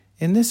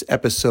In this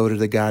episode of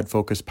the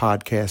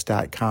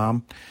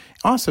GodFocusPodcast.com,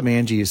 Awesome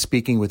Angie is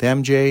speaking with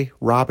MJ,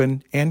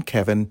 Robin, and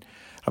Kevin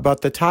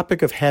about the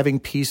topic of having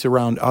peace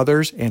around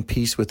others and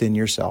peace within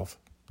yourself.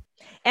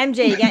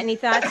 MJ, you got any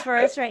thoughts for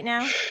us right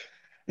now?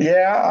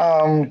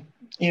 Yeah,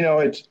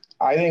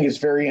 I think it's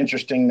very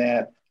interesting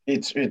that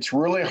it's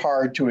really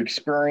hard to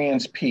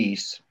experience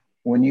peace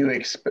when you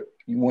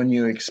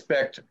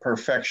expect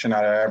perfection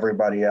out of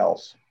everybody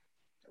else.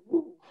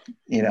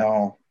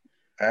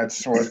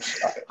 That's what's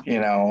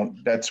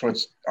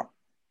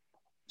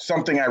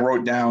something I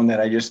wrote down that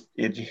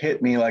it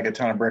hit me like a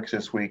ton of bricks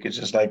this week. It's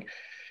just like,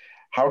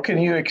 how can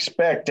you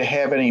expect to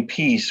have any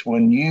peace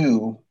when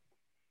you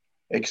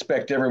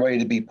expect everybody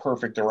to be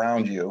perfect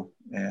around you?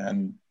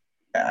 And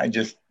I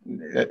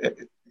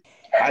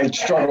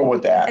struggle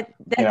with that.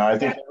 I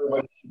think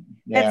everybody,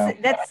 yeah.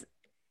 That's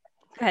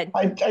go ahead.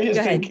 I just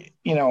think,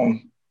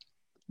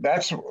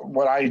 that's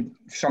what I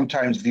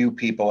sometimes view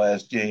people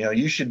as,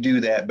 you should do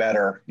that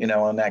better,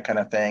 and that kind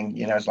of thing.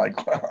 It's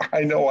like, well,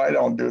 I know I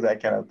don't do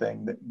that kind of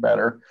thing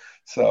better.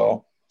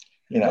 So,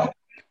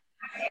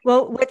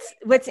 Well,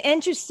 what's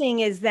interesting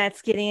is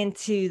that's getting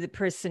into the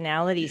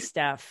personality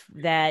stuff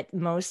that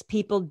most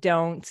people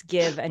don't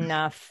give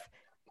enough.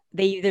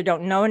 They either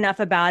don't know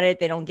enough about it,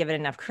 they don't give it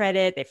enough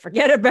credit, they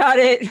forget about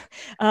it,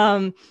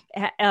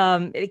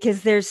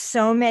 because there's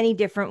so many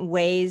different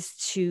ways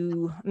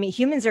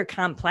humans are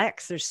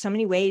complex. There's so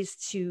many ways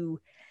to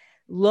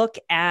look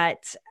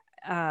at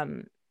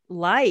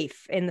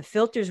life and the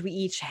filters we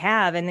each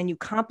have, and then you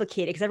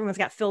complicate it because everyone's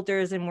got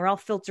filters and we're all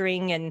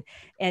filtering,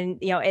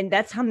 and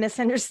that's how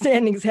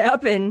misunderstandings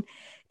happen.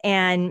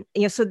 And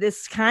so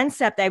this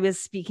concept I was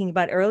speaking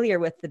about earlier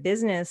with the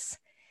business,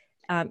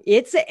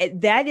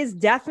 that is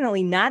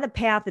definitely not a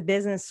path a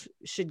business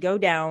should go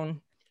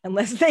down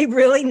unless they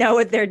really know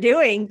what they're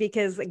doing,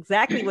 because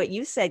exactly what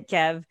you said,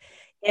 Kev,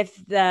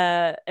 if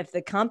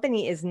the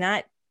company is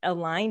not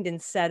aligned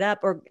and set up,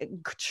 or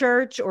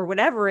church or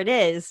whatever it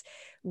is,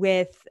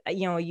 with a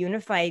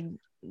unified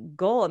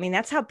goal. I mean,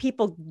 that's how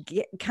people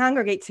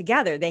congregate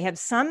together. There's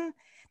some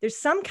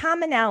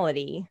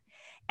commonality,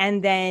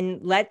 and then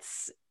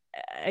let's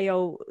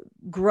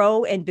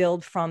grow and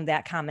build from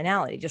that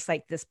commonality. Just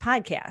like this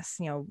podcast,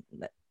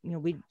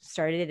 we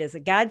started it as a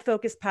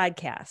God-focused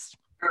podcast,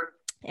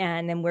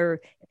 and then we're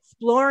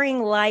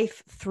exploring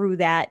life through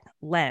that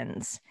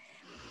lens.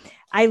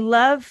 I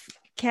love,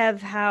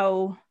 Kev,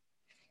 how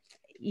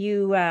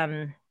you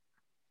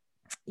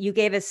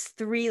gave us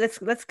three.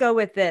 Let's go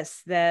with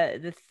this.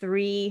 The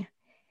three.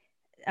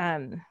 I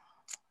don't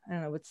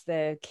know what's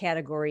the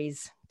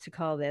categories to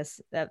call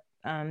this.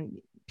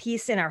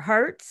 Peace in our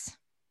hearts,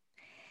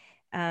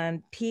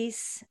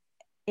 peace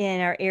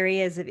in our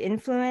areas of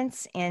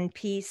influence, and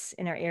peace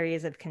in our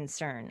areas of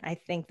concern. I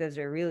think those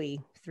are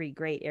really three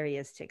great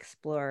areas to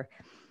explore.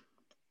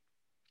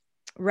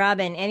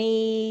 Robin,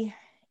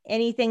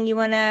 anything you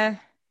want to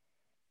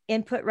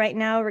input right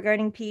now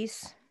regarding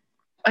peace?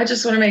 I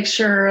just want to make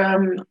sure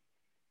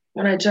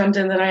when I jumped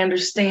in that I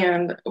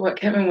understand what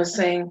Kevin was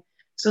saying,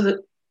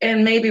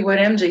 and maybe what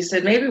MJ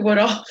said, maybe what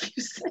all of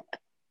you said,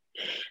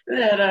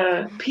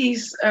 that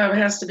peace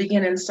has to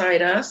begin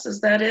inside us.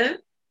 Is that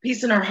it?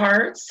 Peace in our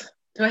hearts.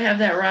 Do I have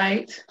that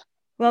right?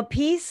 Well,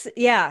 peace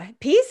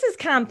is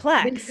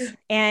complex.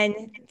 And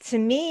to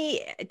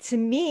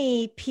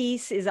me,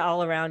 peace is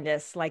all around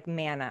us like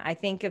manna. I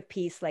think of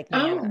peace like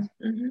manna,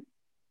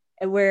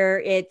 where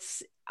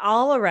it's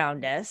all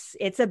around us.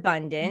 It's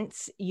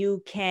abundant.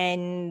 You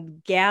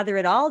can gather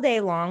it all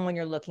day long when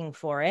you're looking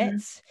for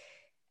it.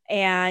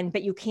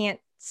 But you can't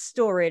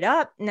store it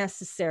up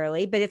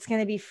necessarily, but it's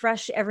going to be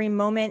fresh every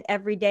moment,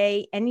 every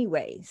day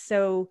anyway.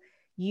 So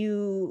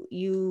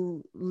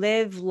you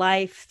live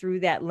life through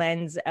that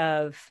lens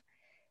of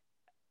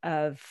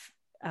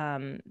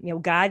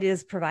God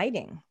is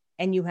providing,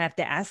 and you have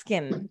to ask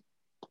him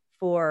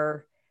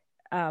for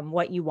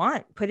what you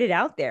want. Put it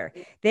out there.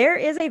 There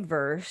is a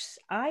verse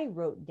I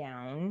wrote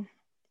down.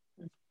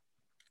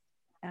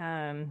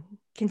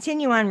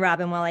 Continue on,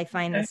 Robin, while I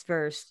find this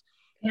verse,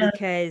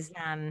 because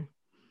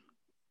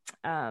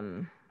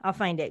I'll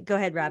find it. Go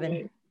ahead,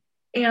 Robin.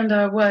 And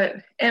what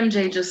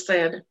MJ just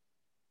said,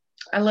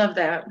 I love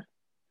that.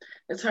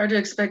 It's hard to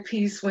expect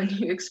peace when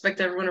you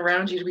expect everyone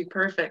around you to be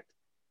perfect.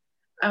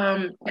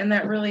 And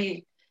that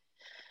really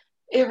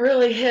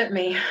hit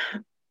me,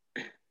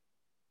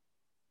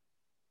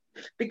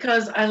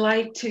 because I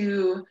like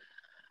to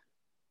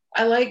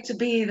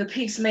be the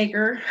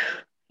peacemaker,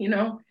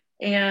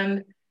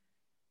 and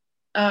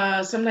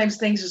sometimes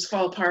things just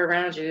fall apart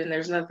around you and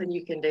there's nothing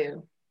you can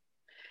do.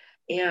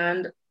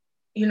 And,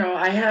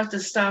 I have to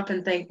stop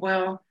and think,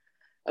 well,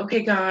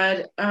 okay,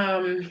 God,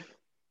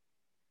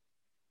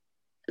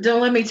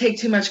 don't let me take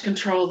too much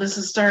control. This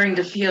is starting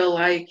to feel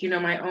like,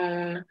 my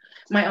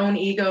own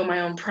ego,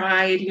 my own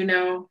pride,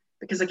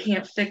 because I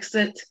can't fix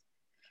it.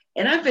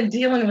 And I've been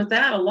dealing with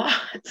that a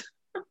lot,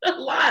 a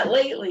lot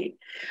lately.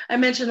 I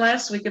mentioned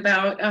last week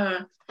about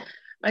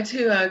my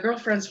two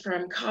girlfriends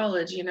from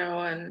college,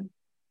 and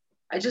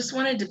I just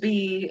wanted to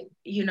be,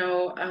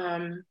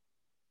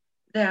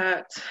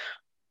 that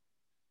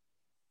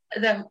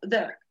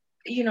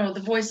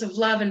the voice of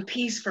love and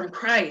peace from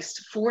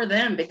Christ for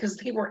them, because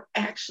they were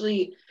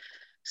actually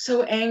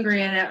so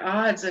angry and at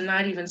odds and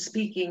not even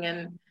speaking.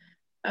 And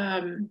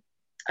I'm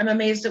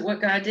amazed at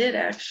what God did,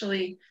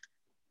 actually,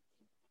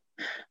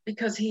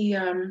 because he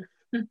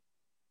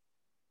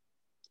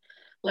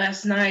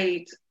last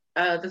night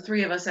the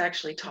three of us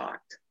actually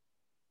talked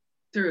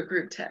through a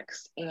group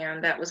text,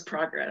 and that was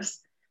progress.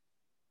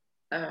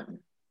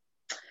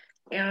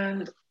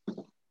 And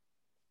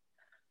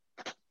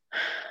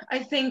I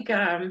think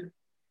the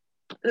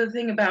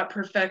thing about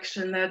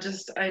perfection, that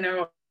just, I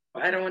know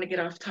I don't want to get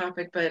off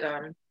topic, but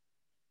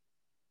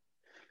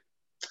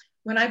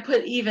when I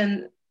put,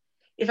 even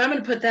if I'm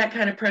going to put that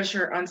kind of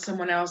pressure on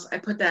someone else, I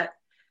put that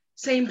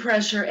same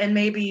pressure and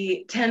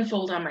maybe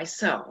tenfold on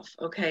myself,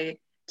 okay,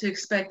 to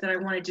expect that I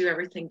want to do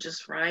everything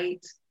just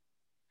right.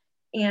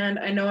 And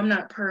I know I'm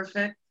not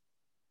perfect,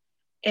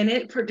 and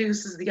it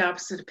produces the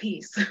opposite of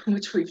peace,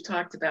 which we've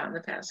talked about in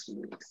the past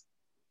few weeks.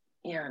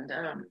 And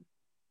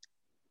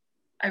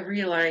I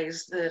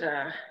realize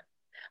that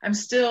I'm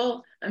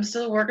still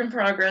a work in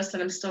progress,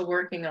 and I'm still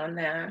working on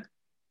that.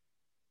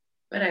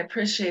 But I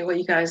appreciate what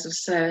you guys have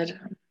said.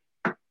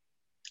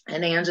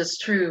 And it's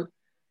true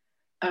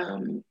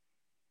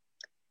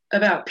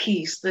about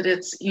peace, that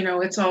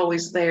it's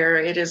always there.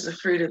 It is a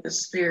fruit of the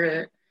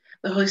Spirit,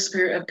 the Holy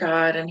Spirit of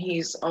God, and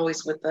He's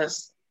always with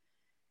us.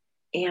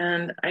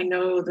 And I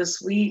know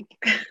this week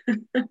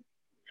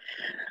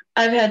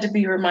I've had to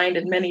be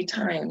reminded many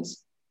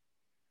times.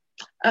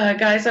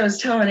 Guys, I was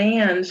telling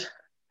Ann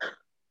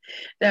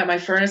that my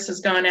furnace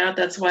has gone out.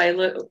 That's why I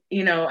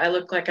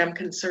look like I'm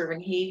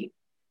conserving heat.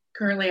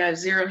 Currently, I have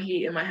zero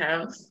heat in my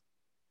house.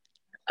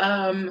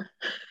 Wow.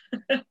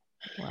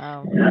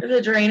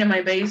 The drain in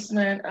my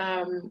basement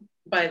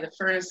by the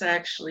furnace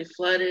actually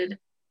flooded.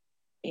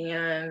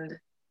 And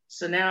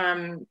so now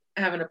I'm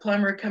having a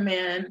plumber come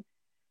in.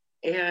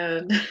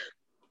 And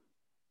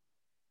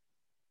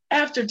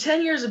after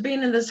 10 years of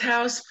being in this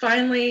house,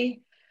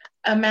 finally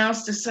a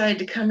mouse decided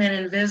to come in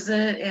and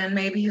visit, and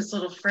maybe his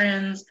little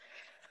friends.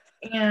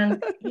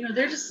 And,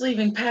 they're just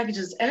leaving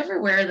packages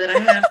everywhere that I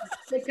have to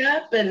pick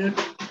up. And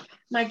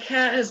my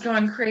cat has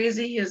gone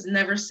crazy. He has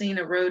never seen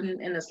a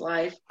rodent in his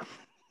life.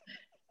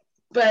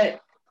 But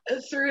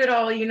through it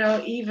all,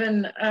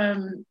 even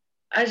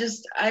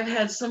I've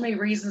had so many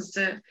reasons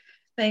to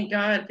thank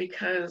God,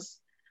 because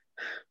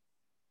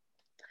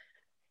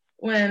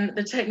when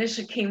the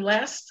technician came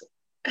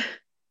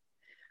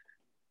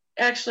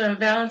actually on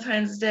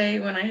Valentine's Day,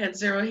 when I had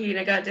zero heat,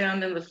 I got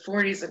down in the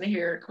 40s in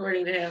here,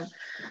 according to him.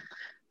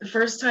 The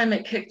first time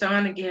it kicked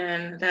on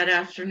again that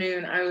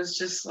afternoon, I was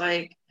just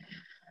like,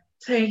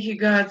 thank you,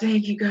 God,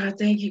 thank you, God,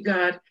 thank you,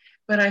 God.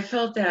 But I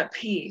felt that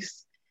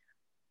peace,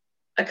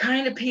 a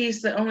kind of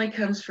peace that only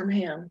comes from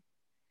Him.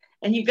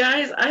 And you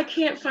guys, I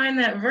can't find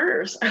that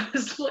verse. I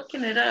was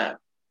looking it up,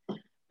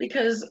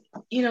 because,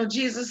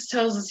 Jesus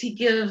tells us He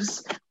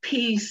gives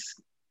peace,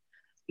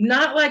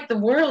 not like the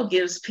world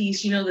gives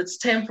peace, that's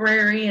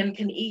temporary and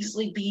can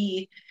easily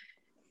be,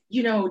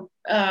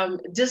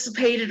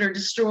 dissipated or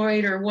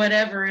destroyed or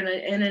whatever in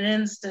an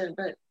instant.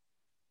 But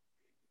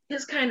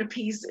His kind of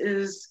peace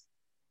is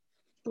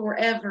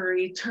forever,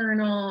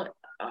 eternal,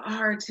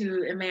 hard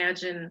to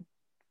imagine,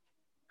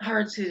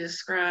 hard to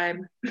describe.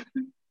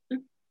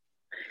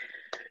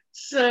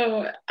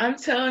 So I'm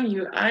telling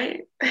you,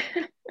 I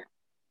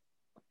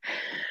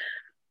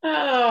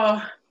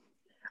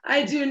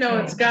do know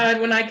it's God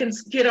when I can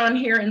get on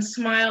here and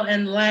smile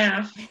and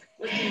laugh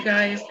with you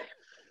guys,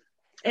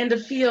 and to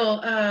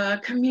feel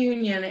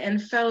communion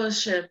and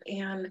fellowship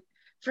and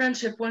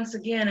friendship once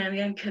again,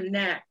 and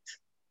connect.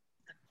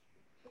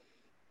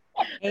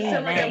 I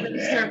sound like I'm going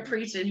to start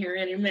preaching here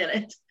any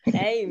minute.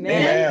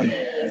 Amen.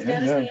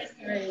 Amen.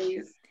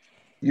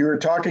 You were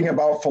talking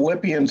about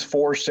Philippians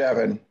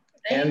 4:7,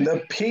 and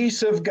the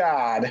peace of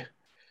God,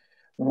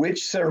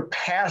 which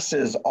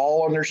surpasses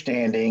all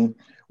understanding,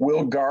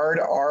 will guard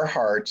our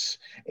hearts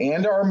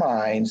and our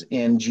minds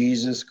in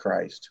Jesus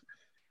Christ.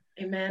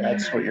 Amen.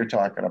 That's what you're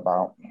talking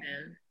about.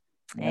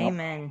 Amen.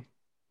 Amen.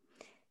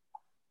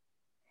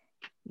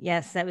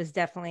 Yes, that was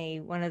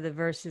definitely one of the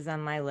verses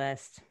on my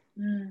list.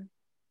 Mm.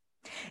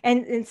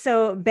 And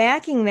so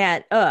backing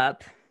that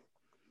up,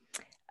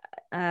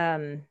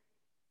 let's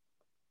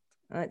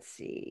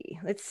see.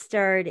 Let's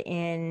start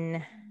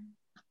in.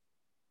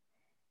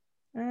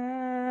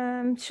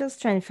 I'm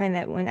just trying to find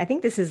that one. I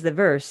think this is the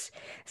verse.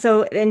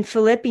 So in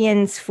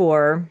Philippians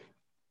 4,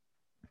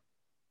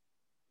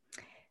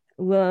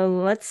 well,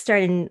 let's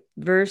start in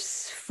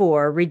verse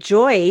 4.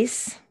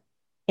 Rejoice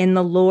in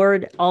the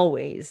Lord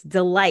always.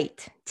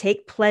 Delight.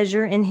 Take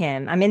pleasure in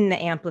Him. I'm in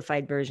the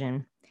Amplified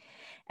Version.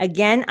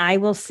 Again, I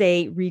will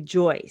say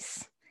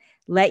rejoice.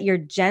 Let your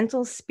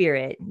gentle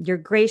spirit, your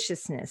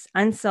graciousness,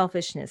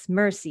 unselfishness,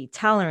 mercy,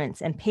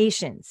 tolerance, and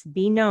patience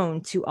be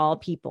known to all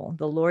people.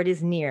 The Lord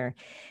is near.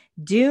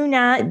 Do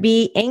not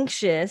be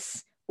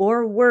anxious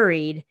or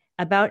worried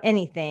about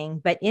anything,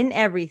 but in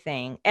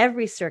everything,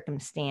 every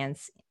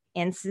circumstance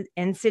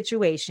and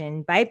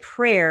situation, by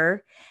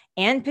prayer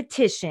and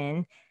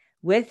petition,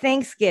 With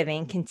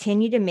thanksgiving,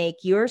 continue to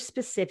make your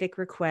specific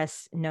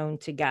requests known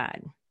to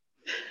God.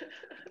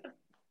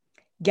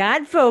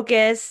 God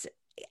focus,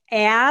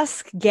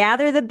 ask,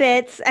 gather the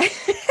bits,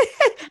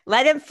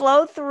 let him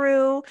flow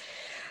through.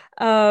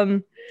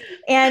 And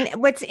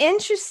what's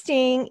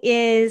interesting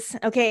is,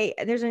 okay,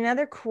 there's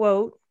another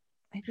quote.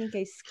 I think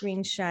I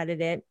screenshotted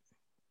it.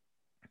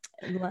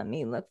 Let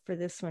me look for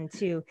this one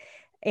too.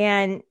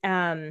 And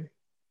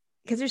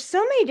because there's so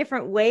many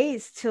different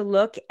ways to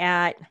look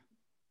at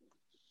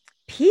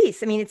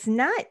peace. I mean, it's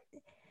not,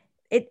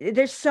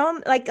 there's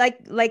so like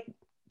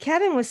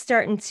Kevin was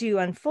starting to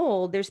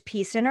unfold. There's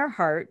peace in our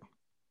heart.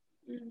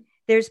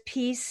 There's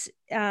peace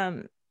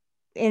in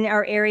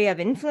our area of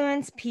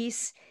influence,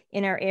 peace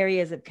in our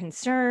areas of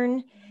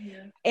concern.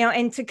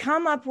 And to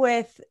come up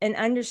with an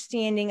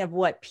understanding of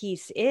what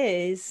peace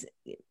is,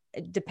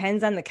 it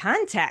depends on the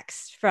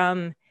context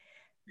from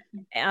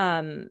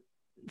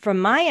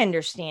my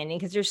understanding,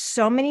 because there's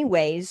so many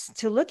ways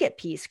to look at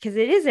peace, because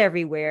it is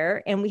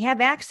everywhere and we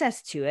have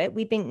access to it.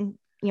 We've been,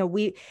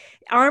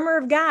 armor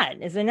of God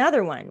is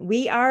another one.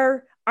 We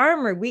are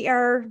armored. We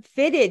are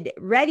fitted,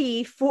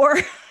 ready for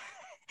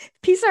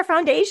peace, our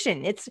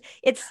foundation. It's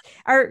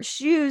our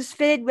shoes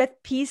fitted with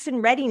peace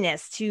and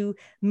readiness to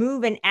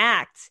move and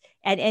act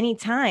at any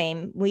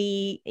time.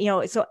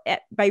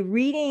 By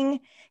reading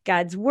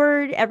God's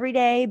word every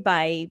day,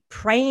 by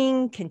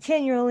praying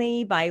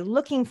continually, by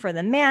looking for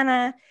the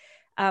manna,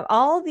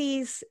 all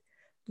these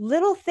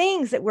little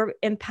things that we're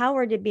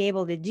empowered to be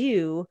able to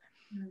do,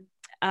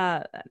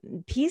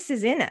 peace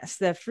is in us,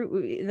 the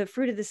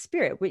fruit of the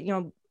Spirit.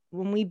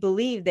 When we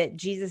believe that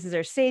Jesus is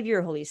our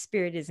Savior, Holy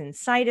Spirit is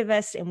inside of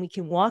us, and we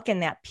can walk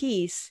in that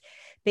peace,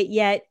 but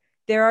yet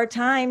there are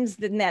times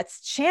that that's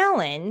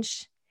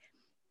challenged,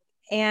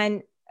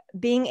 and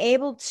being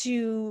able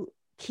to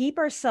keep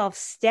ourselves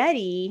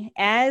steady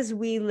as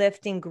we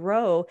lift and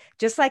grow,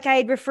 just like I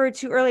had referred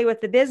to earlier with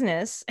the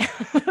business.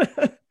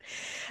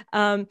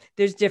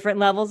 There's different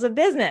levels of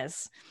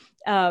business,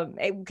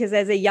 because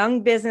as a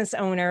young business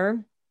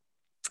owner,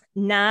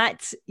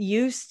 not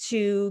used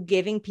to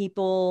giving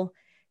people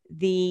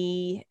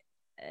the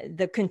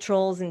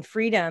controls and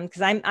freedom,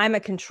 because I'm a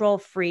control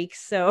freak.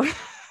 So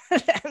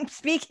I'm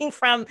speaking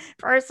from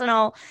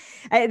personal,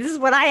 this is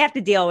what I have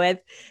to deal with,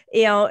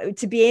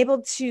 to be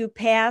able to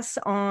pass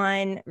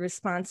on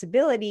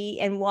responsibility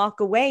and walk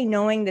away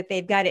knowing that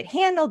they've got it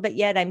handled, but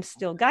yet I'm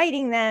still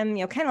guiding them,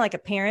 kind of like a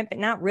parent, but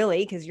not really,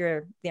 because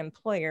you're the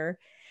employer.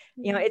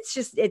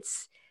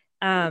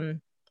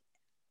 When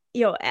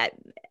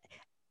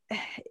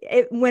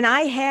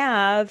I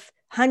have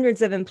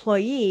hundreds of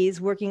employees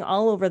working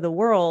all over the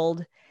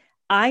world,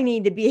 I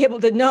need to be able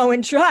to know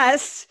and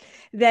trust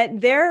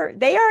that they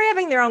are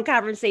having their own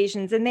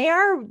conversations and they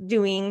are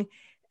doing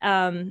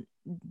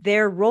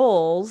their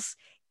roles,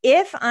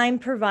 if I'm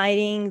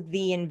providing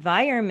the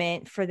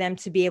environment for them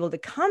to be able to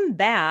come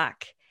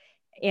back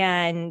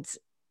and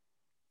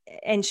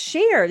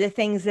share the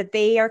things that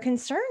they are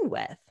concerned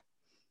with.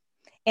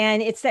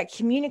 And it's that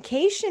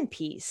communication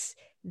piece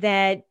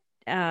that,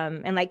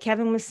 and like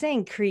Kevin was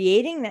saying,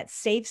 creating that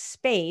safe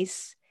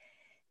space,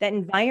 that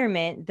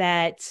environment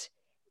that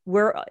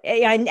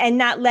and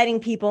not letting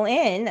people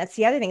in. That's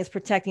the other thing, is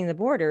protecting the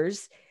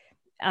borders,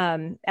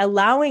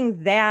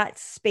 allowing that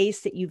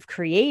space that you've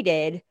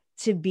created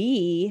to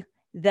be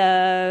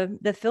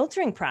the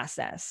filtering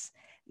process.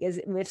 Because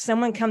if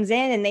someone comes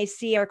in and they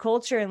see our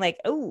culture and like,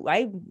 oh,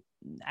 I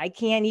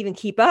can't even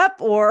keep up,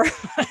 or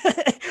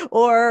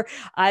or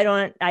I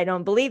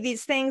don't believe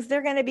these things,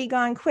 they're going to be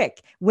gone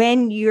quick.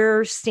 When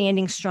you're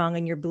standing strong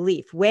in your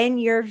belief, when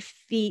your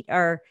feet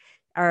are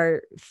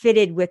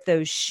fitted with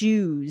those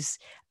shoes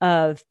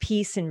of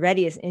peace and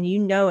readiness, and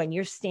and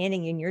you're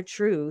standing in your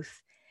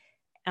truth,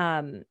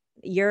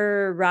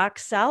 you're rock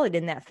solid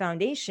in that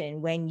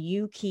foundation when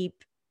you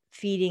keep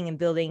feeding and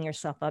building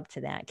yourself up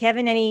to that.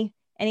 Kevin,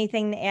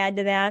 anything to add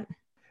to that?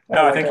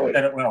 No, I think you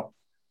said it well.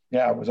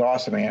 Yeah, it was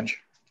awesome, Ange.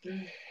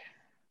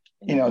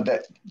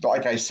 That,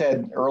 like I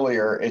said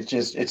earlier,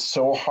 it's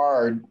so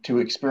hard to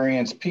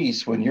experience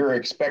peace when you're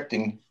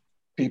expecting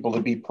people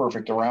to be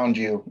perfect around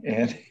you.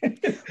 And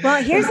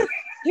well, here's a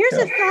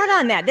thought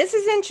on that. This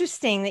is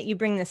interesting that you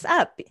bring this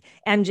up,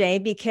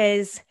 MJ,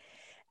 because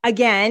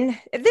again,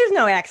 there's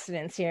no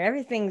accidents here.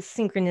 Everything's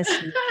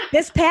synchronicity.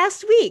 This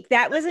past week,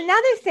 that was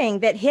another thing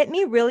that hit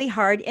me really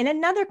hard in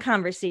another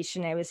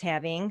conversation I was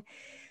having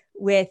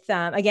with,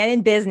 again,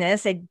 in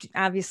business. I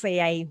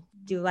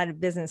do a lot of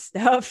business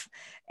stuff.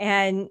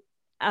 And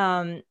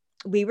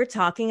we were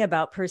talking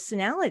about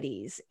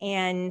personalities,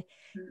 and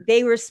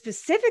they were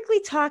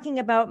specifically talking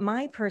about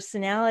my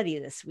personality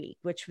this week,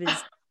 which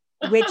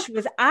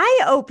was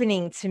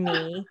eye-opening to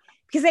me,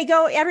 because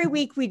every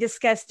week we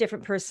discuss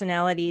different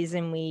personalities,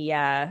 and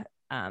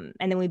and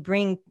then we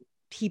bring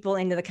people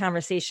into the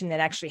conversation that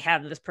actually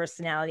have those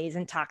personalities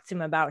and talk to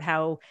them about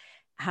how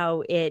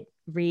it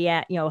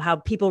react, how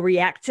people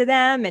react to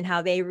them and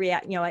how they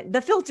react,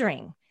 the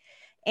filtering.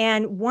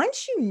 And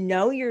once you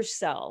know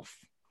yourself,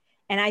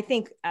 and I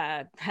think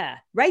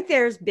right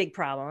there's a big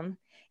problem.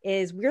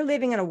 is we're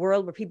living in a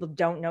world where people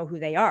don't know who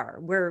they are.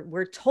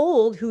 We're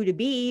told who to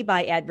be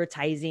by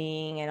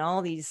advertising and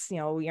all these,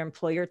 your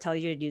employer tells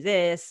you to do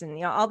this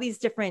and, all these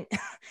different,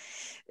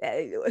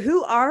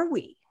 who are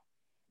we?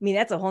 I mean,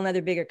 that's a whole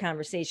nother bigger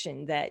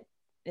conversation that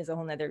is a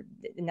whole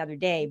another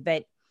day,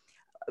 but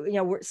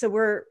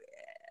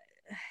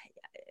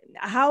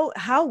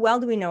how well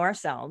do we know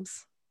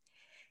ourselves?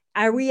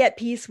 Are we at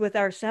peace with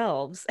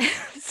ourselves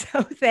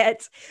so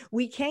that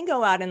we can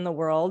go out in the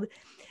world?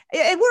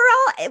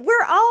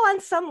 We're all on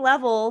some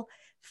level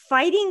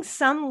fighting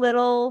some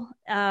little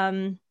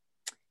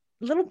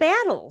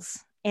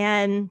battles,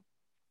 and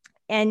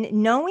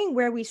knowing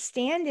where we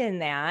stand in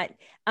that,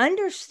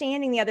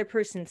 understanding the other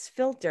person's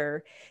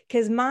filter,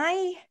 because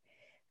my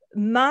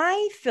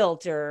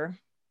filter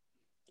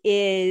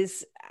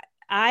is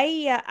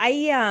I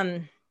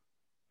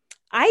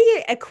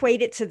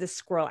equate it to the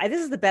squirrel.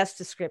 This is the best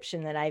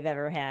description that I've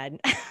ever had.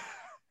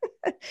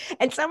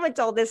 And someone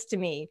told this to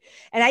me,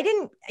 and I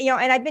didn't,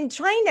 and I've been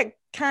trying to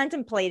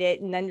contemplate it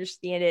and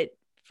understand it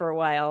for a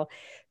while,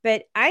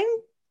 but I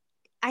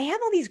have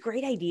all these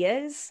great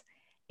ideas,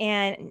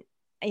 and,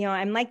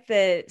 I'm like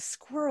the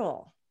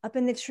squirrel up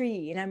in the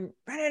tree, and I'm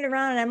running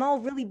around and I'm all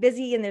really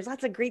busy, and there's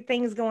lots of great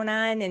things going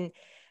on. And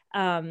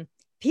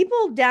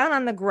people down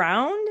on the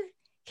ground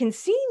can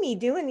see me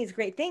doing these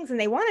great things and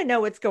they want to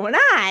know what's going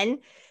on.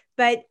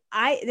 But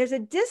there's a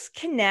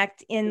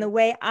disconnect in the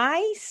way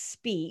I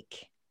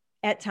speak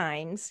at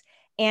times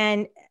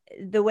and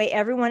the way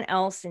everyone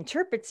else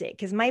interprets it.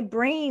 Because my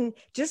brain,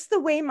 just the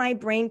way my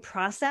brain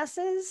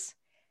processes,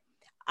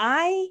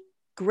 I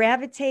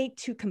gravitate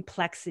to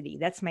complexity.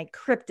 That's my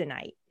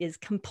kryptonite, is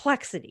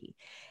complexity.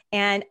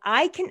 And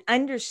I can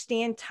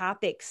understand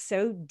topics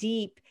so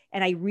deep,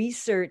 and I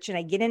research and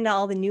I get into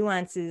all the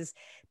nuances,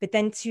 but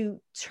then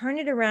to turn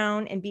it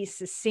around and be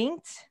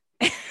succinct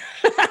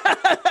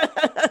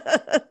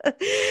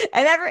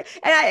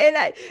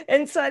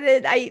and so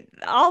I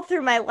all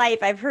through my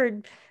life, I've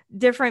heard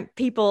different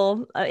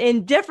people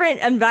in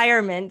different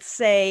environments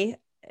say,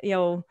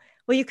 well,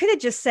 you could have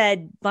just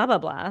said blah, blah,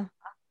 blah.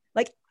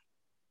 Like,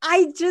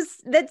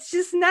 that's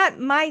just not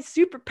my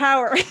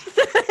superpower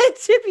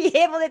to be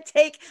able to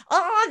take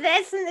all of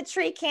this in the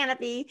tree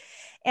canopy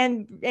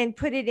and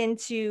put it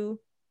into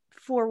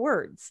 4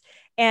 words.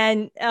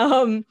 And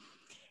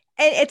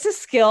it's a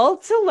skill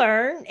to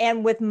learn.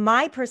 And with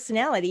my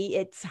personality,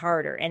 it's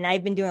harder. And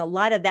I've been doing a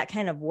lot of that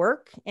kind of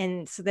work.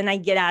 And so then I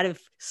get out of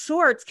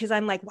sorts because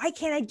I'm like, why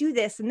can't I do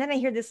this? And then I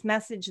hear this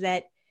message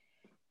that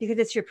because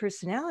it's your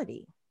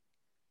personality.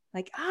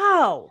 Like,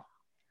 oh,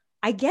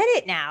 I get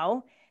it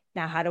now.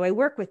 Now, how do I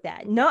work with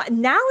that? No,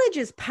 knowledge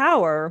is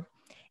power,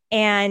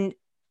 and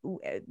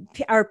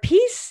our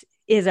peace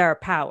is our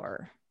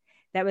power.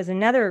 That was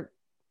another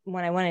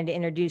one I wanted to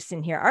introduce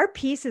in here. Our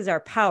peace is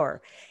our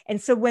power.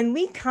 And so when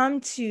we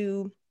come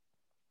to,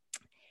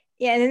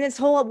 and then this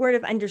whole word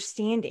of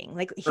understanding,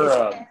 like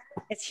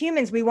as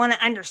humans, we want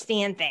to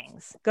understand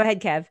things. Go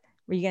ahead, Kev.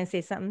 Were you going to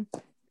say something?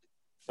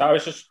 I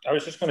was just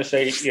going to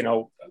say,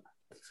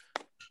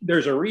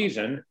 there's a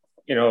reason.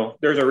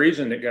 There's a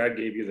reason that God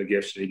gave you the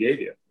gifts that he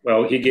gave you.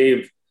 Well, he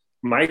gave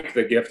Mike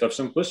the gift of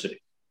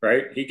simplicity,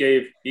 right?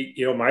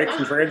 Mike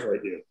can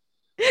translate you,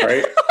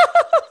 right?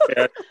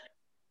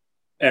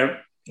 and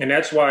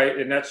that's why,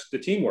 and that's the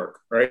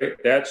teamwork, right?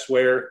 That's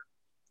where,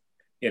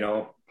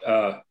 you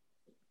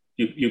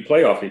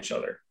play off each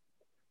other.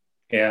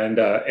 And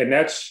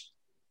that's,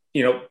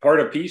 part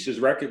of peace is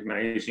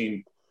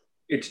recognizing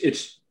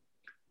it's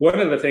one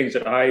of the things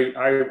that I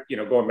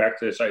going back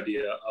to this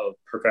idea of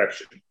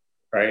perfection.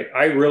 Right.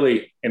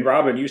 And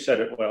Robin, you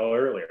said it well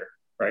earlier,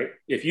 right?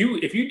 If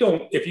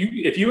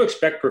you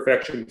expect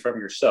perfection from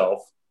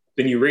yourself,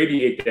 then you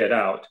radiate that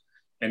out.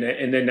 And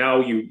then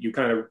now you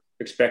kind of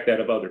expect that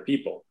of other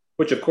people,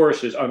 which of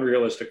course is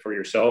unrealistic for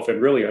yourself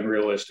and really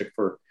unrealistic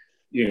for,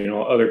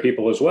 other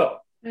people as well.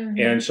 Mm-hmm.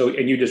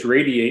 And you just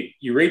radiate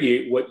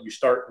what you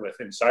start with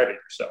inside of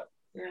yourself.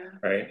 Yeah.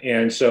 Right.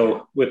 And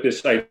so with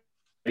this idea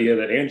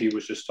that Angie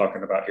was just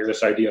talking about here,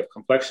 this idea of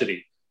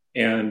complexity,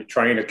 and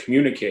trying to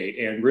communicate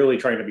and really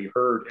trying to be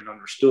heard and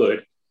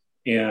understood.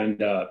 And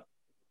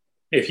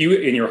if you,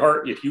 in your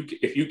heart, if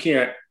you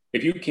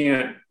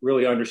can't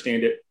really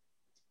understand it,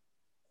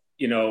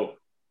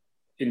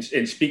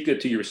 and speak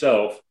it to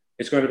yourself,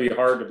 it's going to be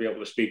hard to be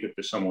able to speak it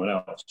to someone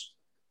else.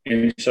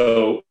 And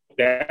so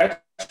that's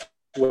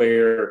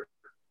where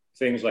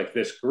things like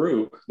this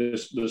group,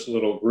 this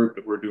little group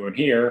that we're doing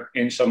here,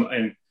 and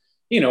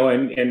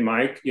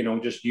Mike,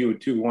 just you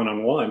two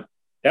one-on-one,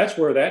 that's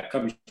where that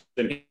comes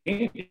in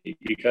handy,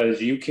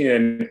 because you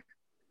can,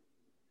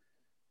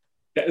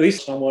 at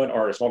least someone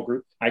or a small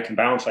group, I can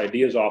bounce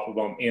ideas off of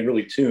them and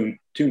really tune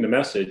the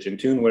message and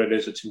tune what it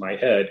is that's in my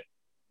head,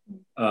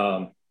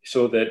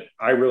 so that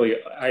I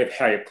have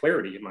high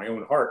clarity in my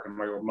own heart and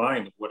my own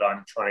mind of what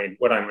am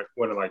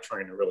I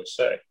trying to really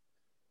say.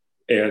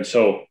 And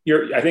so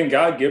I think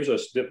God gives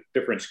us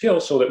different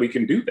skills so that we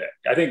can do that.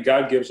 I think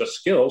God gives us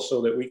skills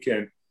so that we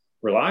can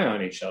rely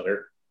on each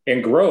other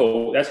and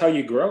grow. That's how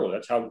you grow.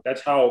 That's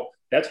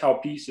how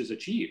peace is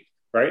achieved,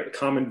 right?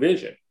 Common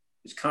vision.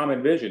 it's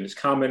common vision,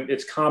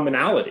 it's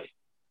commonality,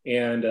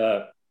 and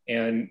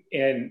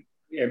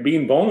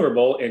being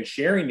vulnerable and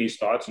sharing these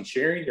thoughts and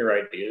sharing your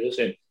ideas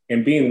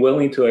and being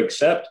willing to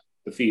accept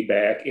the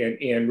feedback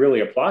and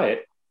really apply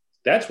it.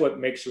 That's what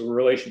makes the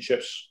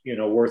relationships,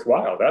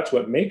 worthwhile. That's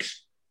what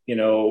makes,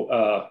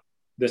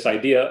 this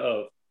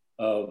idea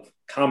of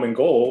common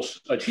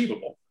goals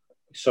achievable.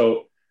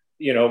 So,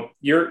 you're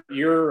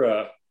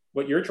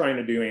what you're trying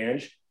to do,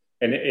 Ange,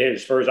 and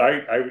as far as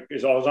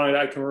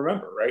I can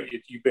remember, right?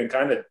 You've been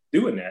kind of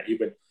doing that. You've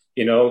been,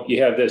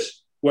 you have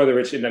this, whether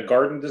it's in the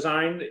garden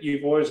design that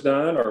you've always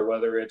done, or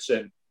whether it's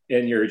in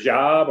your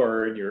job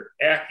or in your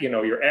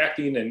you're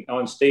acting and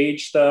on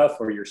stage stuff,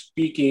 or you're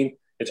speaking,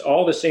 it's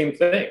all the same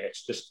thing.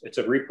 It's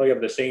a replay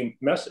of the same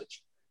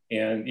message.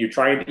 And you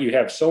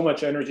have so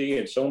much energy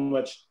and so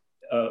much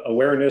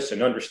awareness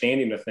and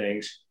understanding of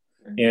things.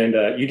 And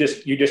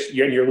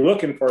you're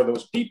looking for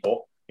those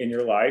people in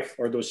your life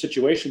or those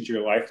situations in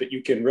your life that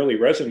you can really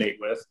resonate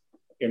with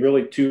and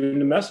really tune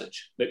the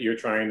message that you're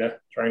trying to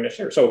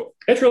share. So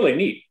it's really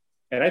neat.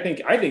 And I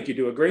think you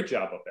do a great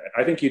job of that.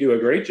 I think you do a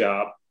great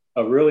job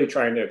of really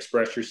trying to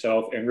express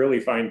yourself and really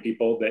find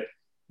people that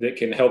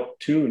can help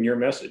tune your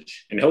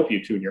message and help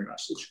you tune your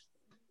message.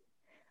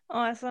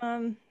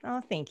 Awesome.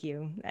 Oh, thank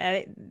you.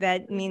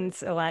 That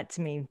means a lot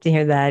to me to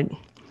hear that.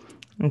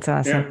 It's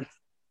awesome. Yeah.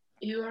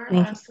 You are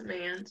awesome,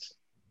 Ange.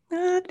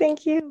 Oh,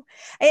 thank you.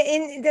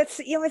 And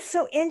that's, what's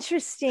so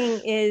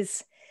interesting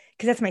is,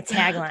 because that's my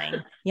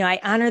tagline, I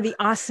honor the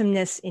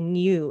awesomeness in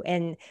you.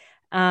 And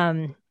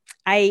I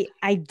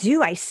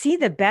see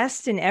the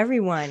best in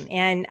everyone.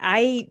 And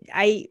I'm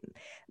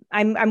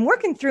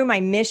working through my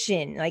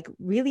mission, like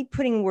really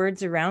putting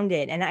words around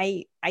it. And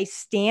I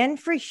stand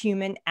for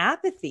human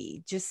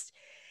apathy, just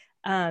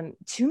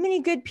too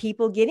many good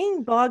people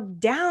getting bogged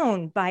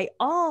down by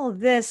all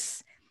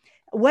this,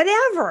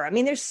 whatever. I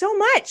mean, there's so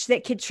much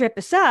that could trip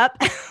us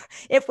up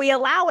if we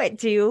allow it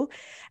to.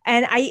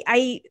 And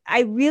I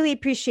really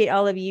appreciate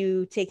all of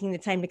you taking the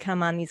time to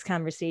come on these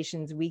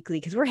conversations weekly,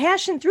 because we're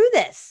hashing through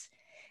this.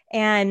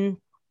 And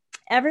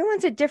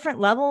everyone's at different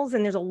levels.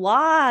 And there's a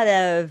lot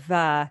of,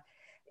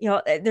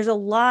 there's a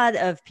lot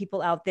of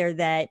people out there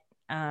that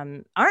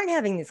aren't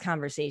having these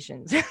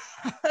conversations.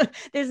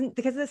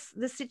 Because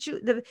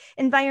the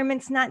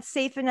environment's not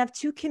safe enough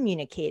to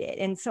communicate it.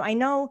 And so I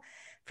know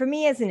for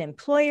me as an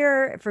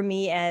employer, for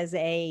me as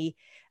a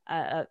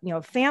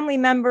family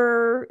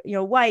member,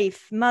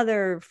 wife,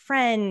 mother,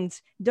 friend,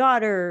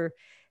 daughter,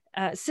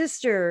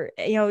 sister,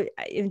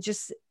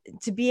 just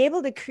to be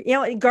able to,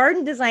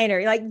 garden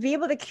designer, like be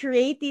able to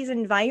create these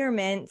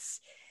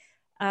environments,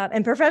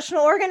 and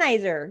professional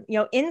organizer,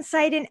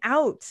 inside and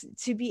out,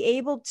 to be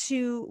able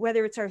to,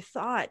 whether it's our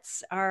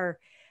thoughts, our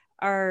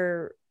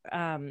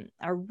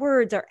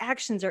words, our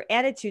actions, our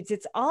attitudes,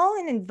 it's all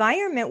an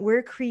environment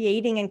we're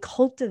creating and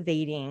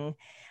cultivating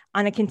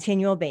on a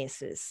continual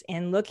basis,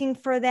 and looking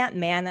for that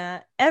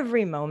manna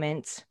every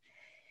moment.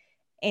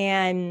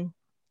 And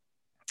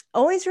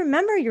always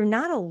remember, you're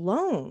not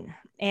alone.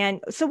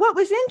 And so what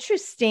was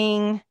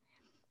interesting,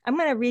 I'm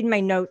going to read my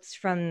notes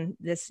from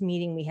this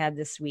meeting we had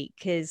this week,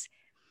 because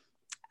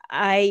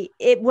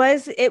it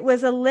was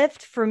a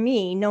lift for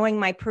me, knowing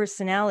my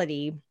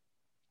personality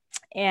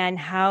and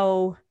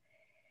how,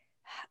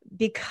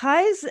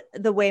 because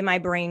the way my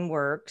brain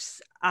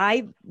works,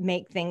 I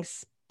make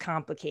things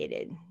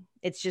complicated.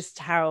 It's just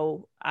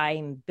how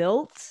I'm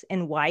built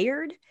and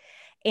wired.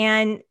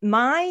 And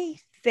my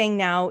thing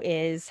now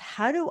is,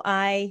 how do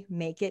I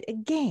make it a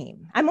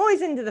game? I'm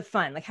always into the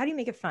fun. Like, how do you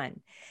make it fun?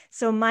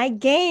 So my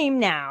game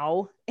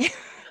now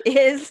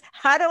is,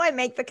 how do I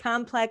make the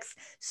complex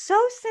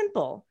so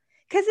simple?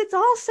 Because it's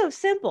all so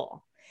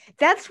simple.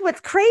 That's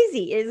what's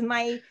crazy, is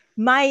my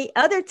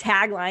other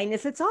tagline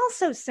is, it's all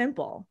so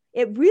simple.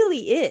 It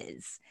really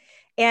is.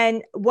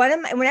 And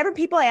whenever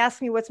people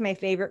ask me what's my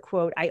favorite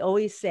quote, I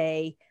always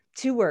say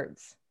 2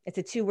 words. It's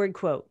a 2-word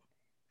quote: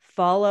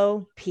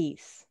 follow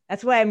peace.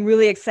 That's why I'm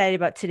really excited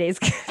about today's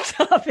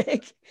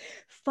topic.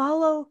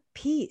 Follow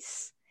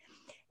peace.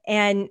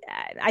 And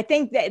I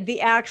think that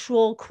the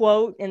actual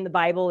quote in the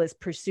Bible is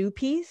pursue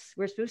peace.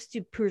 We're supposed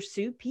to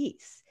pursue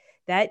peace.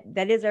 That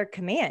is our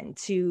command,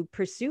 to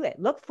pursue it.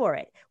 Look for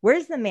it.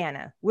 Where's the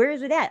manna? Where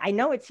is it at? I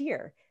know it's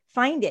here.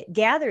 Find it,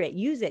 gather it,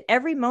 use it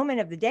every moment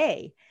of the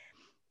day.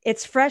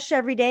 It's fresh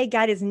every day.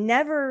 God is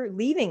never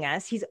leaving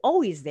us. He's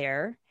always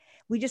there.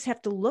 We just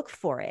have to look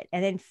for it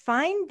and then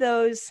find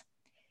those.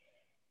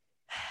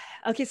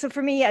 Okay, so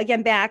for me,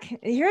 again, back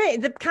here,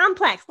 the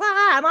complex,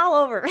 I'm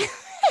all over.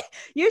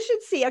 You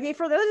should see. Okay,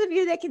 for those of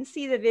you that can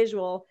see the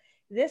visual,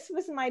 this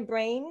was my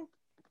brain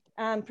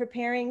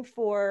preparing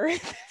for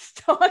this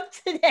talk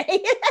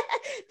today.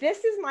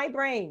 This is my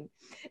brain.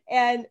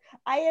 And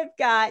I have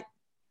got,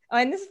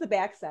 and this is the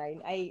backside.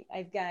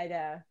 I've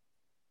got.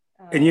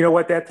 And you know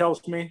what that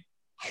tells me?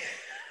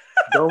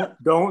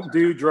 Don't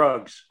do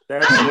drugs.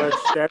 That's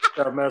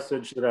the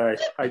message that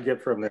I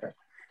get from that.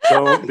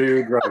 Don't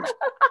do drugs.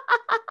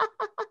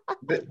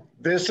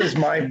 This is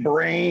my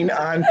brain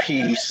on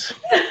peace.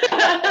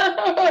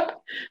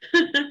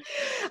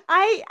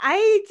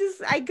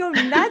 I go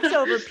nuts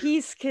over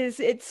peace because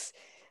it's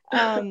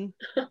because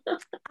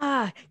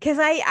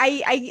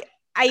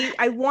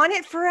I want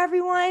it for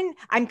everyone.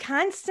 I'm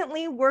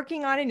constantly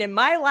working on it in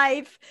my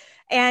life.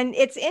 And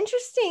it's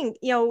interesting,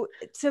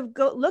 to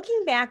go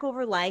looking back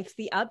over life,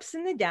 the ups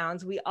and the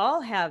downs, we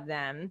all have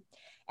them.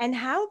 And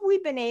how have we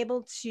been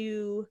able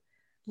to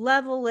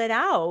level it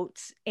out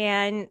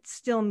and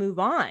still move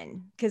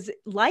on? Because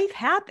life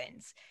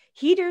happens.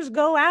 Heaters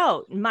go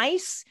out,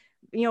 mice,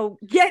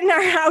 get in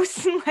our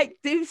house and like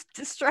do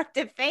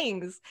destructive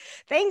things.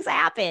 Things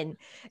happen.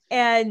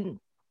 And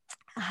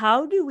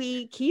how do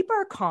we keep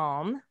our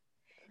calm,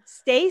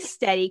 stay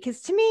steady? Because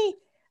to me,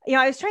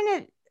 I was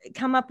trying to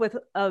come up with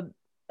a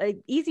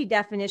easy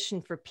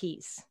definition for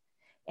peace.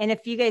 And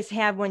if you guys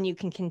have one, you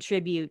can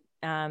contribute.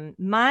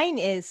 Mine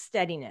is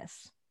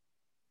steadiness.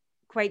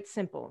 Quite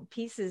simple.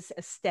 Peace is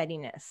a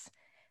steadiness.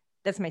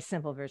 That's my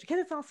simple version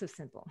because it's also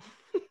simple.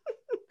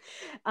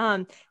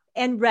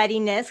 And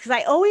readiness, because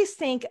I always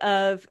think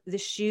of the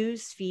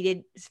shoes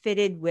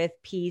fitted with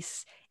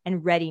peace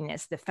and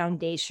readiness, the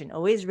foundation,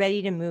 always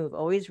ready to move,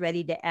 always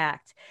ready to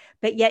act.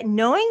 But yet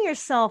knowing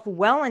yourself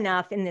well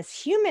enough in this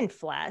human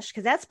flesh,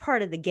 because that's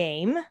part of the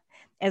game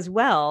as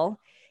well,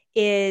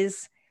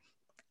 is,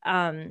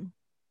 how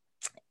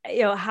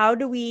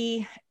do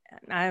we,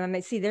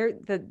 see there,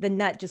 the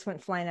nut just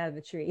went flying out of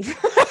the tree.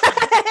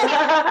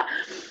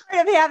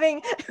 Of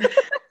having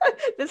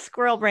the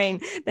squirrel brain,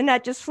 the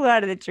nut just flew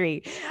out of the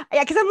tree.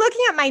 Yeah, because I'm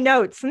looking at my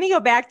notes. Let me go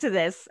back to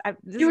this.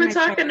 You were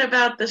talking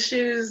about the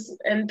shoes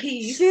and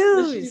peace.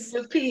 Shoes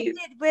with peace.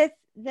 With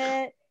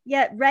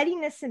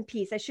readiness and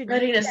peace. I should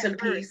readiness and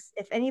verse. Peace.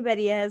 If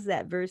anybody has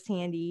that verse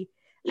handy.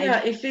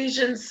 Yeah,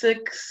 Ephesians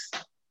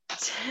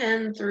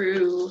 6:10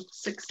 through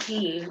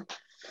 16.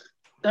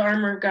 The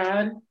armor of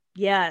God.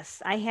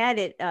 Yes, I had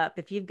it up.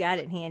 If you've got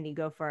it handy,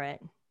 go for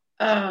it.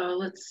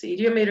 Let's see.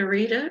 Do you want me to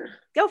read it?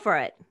 Go for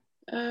it.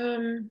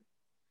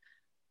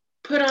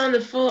 Put on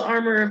the full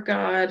armor of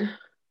God.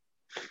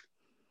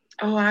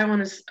 Oh, I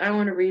want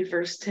to read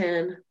verse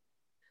 10.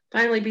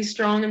 Finally, be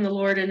strong in the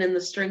Lord and in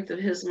the strength of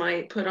his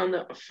might. Put on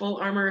the full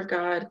armor of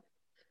God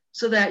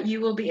so that you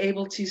will be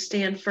able to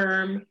stand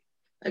firm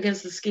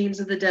against the schemes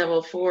of the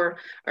devil. For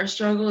our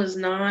struggle is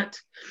not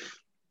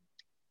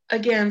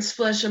against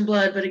flesh and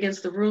blood, but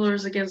against the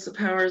rulers, against the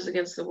powers,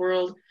 against the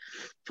world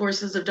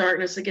forces of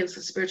darkness, against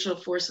the spiritual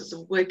forces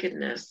of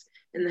wickedness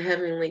in the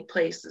heavenly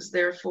places.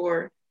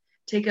 Therefore,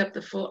 take up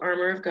the full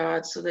armor of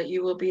God so that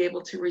you will be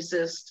able to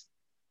resist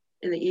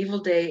in the evil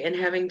day, and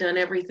having done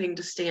everything,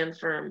 to stand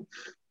firm.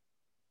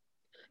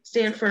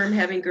 Stand firm,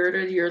 having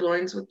girded your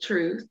loins with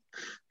truth,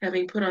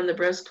 having put on the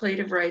breastplate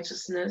of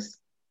righteousness,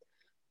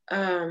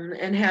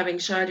 and having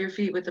shod your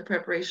feet with the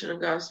preparation of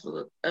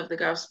the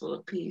gospel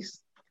of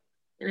peace.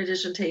 In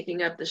addition,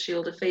 taking up the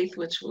shield of faith,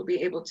 which will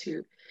be able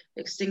to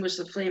extinguish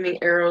the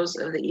flaming arrows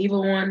of the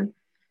evil one.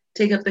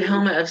 Take up the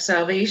helmet of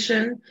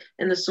salvation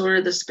and the sword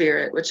of the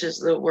Spirit, which is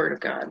the word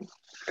of God.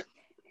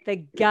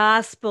 The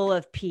gospel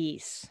of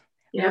peace.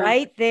 Yeah.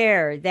 Right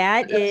there.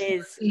 That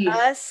is peace.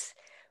 Us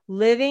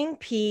living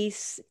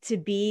peace, to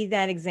be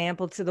that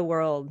example to the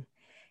world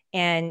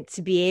and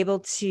to be able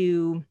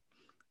to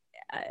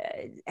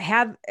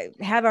have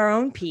our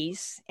own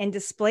peace and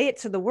display it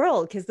to the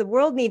world, because the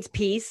world needs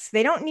peace.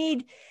 People don't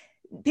need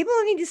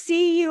to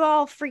see you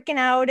all freaking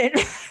out and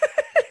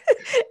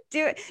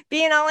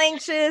being all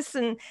anxious.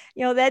 And,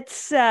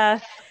 that's,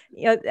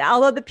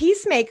 although the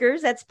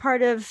peacemakers, that's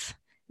part of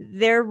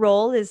their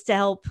role, is to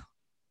help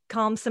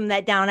calm some of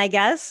that down, I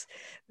guess.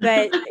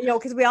 But,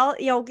 because we all,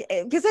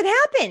 because it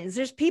happens.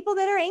 There's people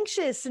that are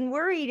anxious and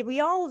worried.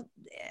 We all,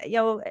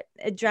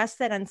 address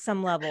that on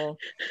some level.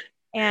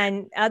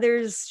 And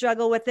others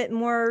struggle with it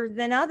more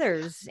than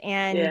others.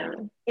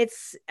 And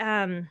it's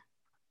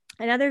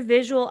another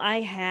visual I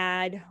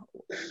had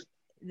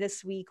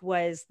this week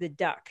was the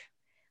duck,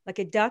 like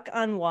a duck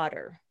on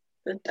water.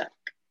 The duck.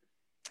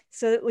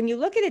 So when you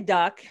look at a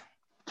duck,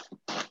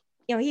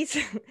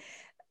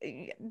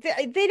 they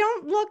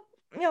don't look,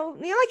 like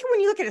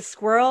when you look at a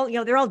squirrel,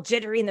 they're all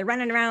jittery and they're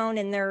running around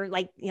and they're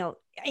like,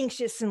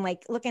 anxious and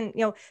like looking,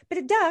 but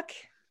a duck,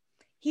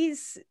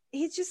 he's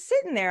just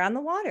sitting there on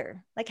the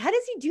water. Like, how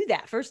does he do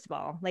that? First of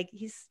all, like,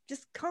 he's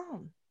just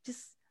calm,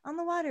 just on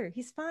the water.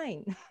 He's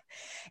fine.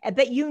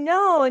 But in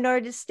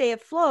order to stay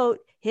afloat,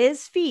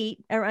 his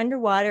feet are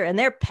underwater and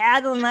they're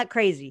paddling like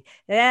crazy.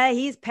 Yeah,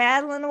 he's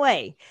paddling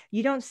away.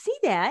 You don't see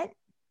that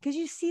because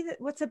you see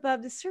what's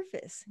above the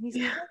surface. He's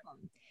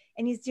calm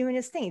and he's doing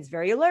his thing. He's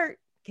very alert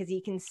because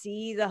he can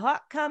see the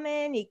hawk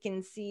coming. He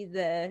can see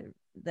the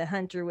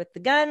hunter with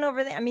the gun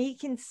over there. I mean, he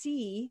can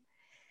see.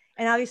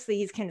 And obviously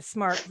he's kind of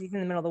smart because he's in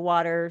the middle of the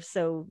water.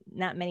 So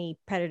not many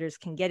predators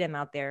can get him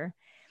out there.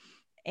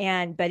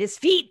 But his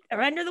feet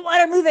are under the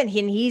water moving,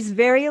 and he's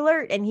very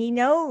alert, and he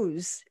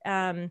knows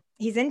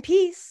he's in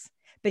peace,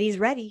 but he's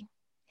ready.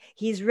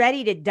 He's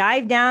ready to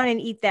dive down and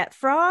eat that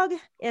frog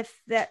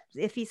if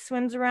he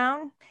swims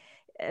around,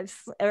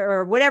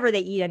 or whatever they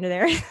eat under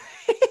there.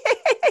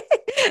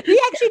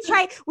 We actually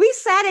tried. We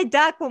sat a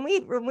duck when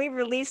we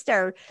released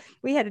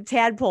we had a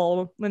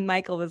tadpole when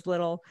Michael was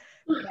little.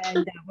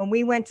 And when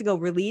we went to go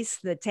release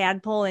the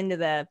tadpole into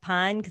the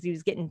pond because he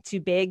was getting too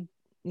big,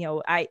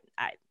 I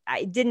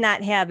did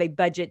not have a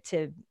budget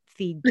to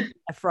feed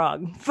a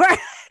frog for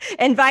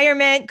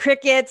environment,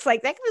 crickets,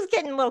 like that was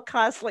getting a little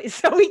costly.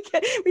 So we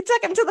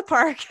took him to the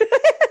park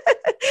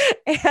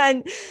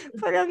and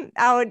put him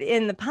out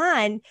in the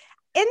pond, and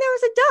there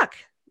was a duck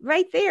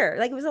right there.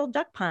 Like it was a little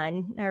duck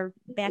pond in our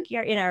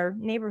backyard in our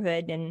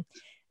neighborhood. And,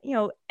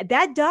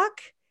 that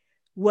duck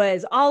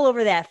was all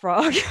over that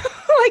frog.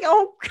 Like,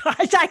 oh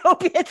gosh, I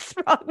hope its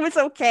frog was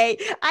okay.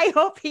 I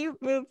hope he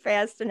moved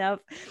fast enough.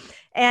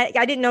 And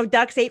I didn't know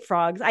ducks ate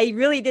frogs. I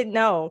really didn't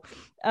know.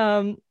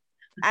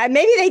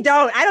 Maybe they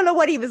don't. I don't know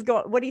what he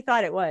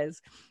thought it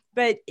was,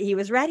 but he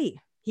was ready.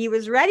 He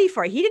was ready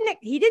for it.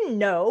 He didn't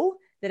know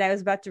that I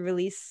was about to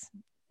release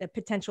a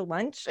potential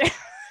lunch,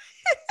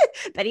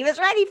 but he was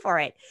ready for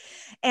it.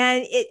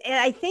 And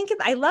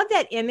I love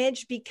that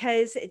image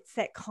because it's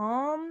that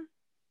calm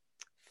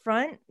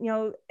front.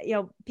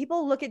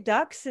 People look at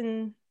ducks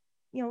and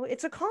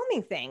it's a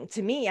calming thing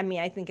to me. I mean,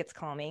 I think it's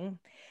calming.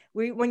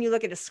 When you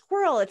look at a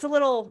squirrel, it's a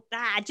little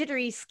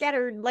jittery,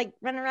 scattered, like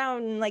run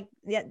around, and like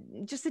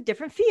just a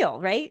different feel,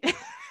 right?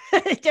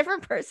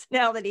 Different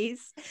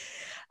personalities.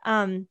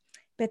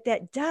 But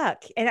that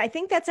duck, and I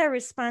think that's our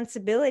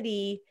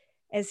responsibility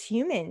as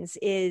humans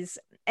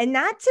and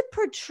not to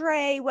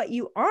portray what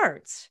you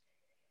aren't,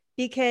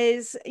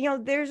 because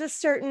there's a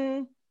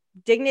certain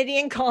dignity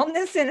and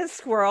calmness in a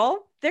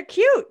squirrel. They're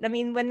cute. I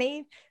mean, when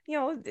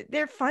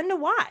they're fun to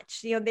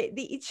watch. They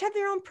each have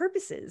their own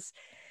purposes.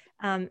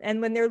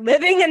 And when they're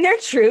living in their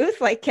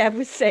truth, like Kev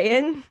was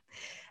saying,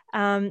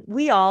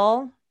 we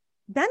all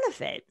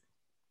benefit.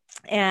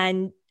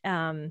 And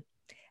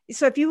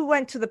so if you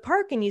went to the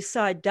park and you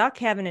saw a duck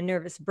having a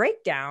nervous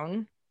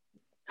breakdown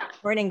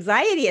or an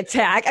anxiety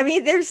attack, I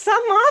mean, there's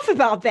something off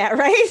about that,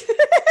 right?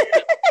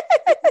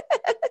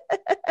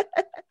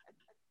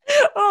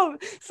 Oh,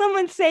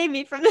 someone save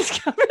me from this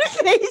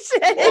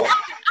conversation.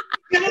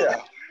 Yeah.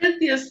 I'm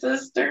with you,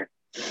 sister.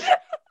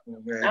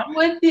 I'm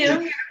with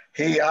you.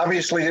 He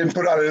obviously didn't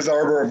put on his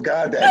armor of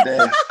God that day.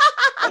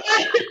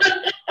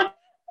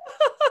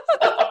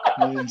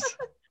 Jeez.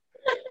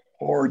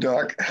 Poor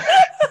duck.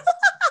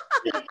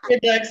 Poor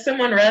duck.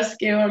 Someone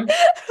rescue him.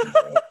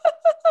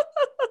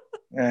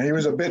 Yeah, he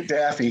was a bit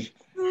daffy.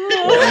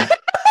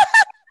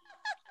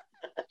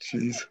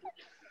 Jeez.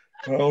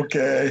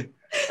 Okay.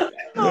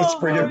 Let's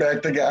bring it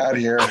back to God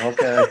here.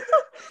 Okay.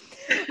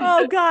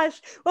 Oh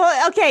gosh.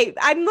 Well, okay.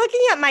 I'm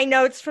looking at my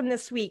notes from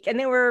this week, and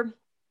there were, I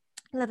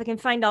don't know if I can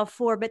find all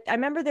 4, but I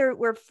remember there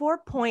were 4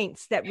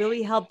 points that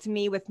really helped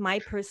me with my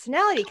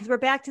personality, because we're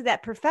back to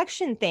that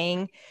perfection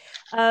thing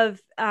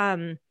of,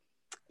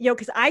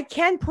 because I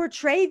can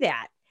portray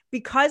that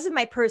because of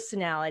my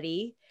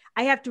personality.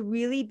 I have to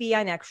really be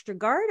on extra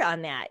guard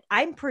on that.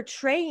 I'm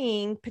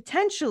portraying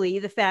potentially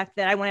the fact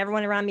that I want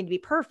everyone around me to be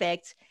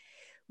perfect,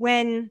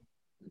 when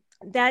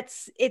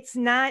that's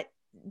not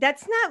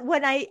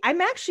what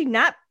I'm actually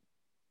not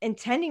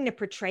intending to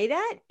portray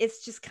that.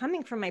 It's just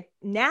coming from my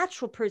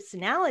natural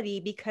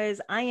personality,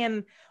 because I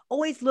am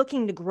always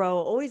looking to grow,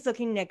 always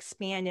looking to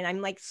expand. And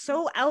I'm like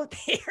so out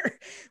there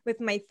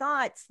with my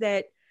thoughts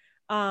that,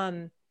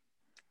 I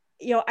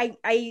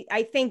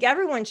think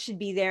everyone should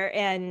be there,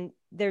 and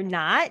they're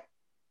not.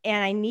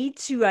 And I need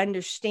to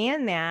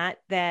understand that,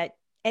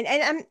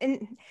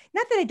 and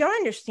not that I don't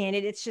understand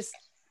it. It's just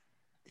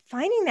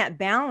finding that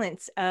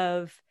balance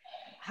of,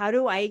 how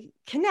do I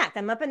connect?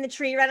 I'm up in the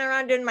tree running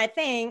around doing my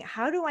thing.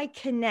 How do I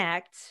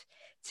connect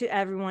to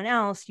everyone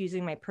else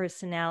using my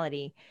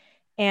personality?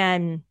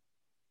 And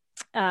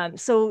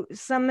so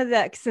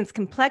since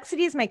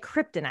complexity is my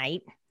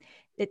kryptonite,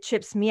 it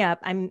trips me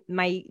up.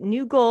 My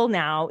new goal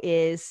now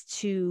is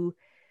to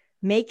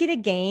make it a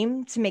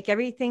game, to make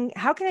everything.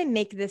 How can I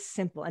make this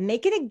simple and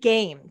make it a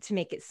game to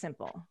make it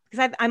simple?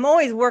 Because I'm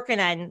always working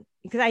on,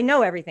 because I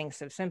know everything's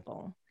so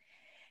simple.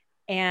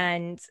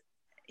 And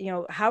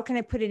how can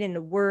I put it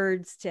into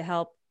words to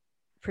help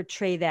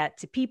portray that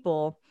to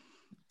people?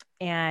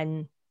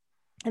 And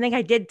I think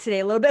I did today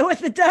a little bit with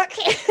the duck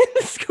and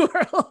the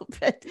squirrel,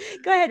 but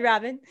go ahead,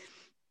 Robin.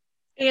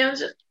 And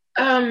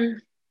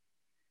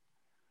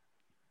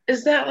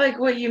is that like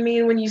what you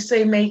mean when you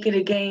say make it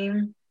a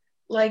game?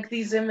 Like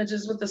these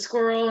images with the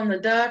squirrel and the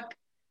duck?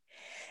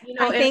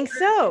 I think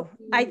so.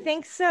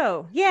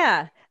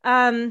 Yeah.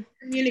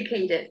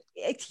 Communicate it.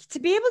 To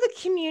be able to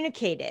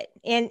communicate it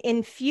and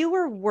in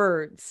fewer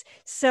words.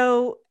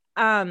 So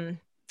the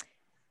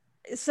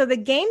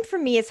game for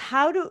me is,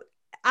 how do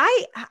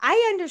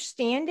I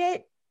understand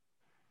it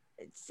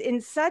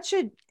in such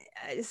a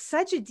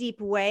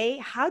deep way.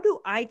 How do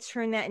I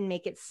turn that and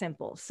make it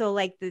simple? So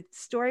like the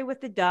story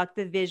with the duck,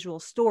 the visual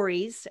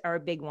stories are a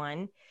big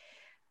one.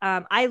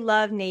 I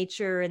love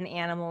nature and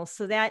animals.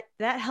 So that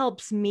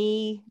helps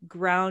me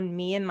ground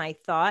me in my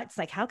thoughts.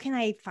 Like, how can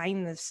I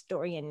find the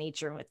story in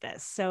nature with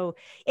this? So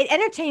it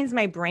entertains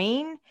my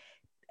brain.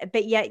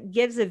 but yet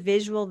gives a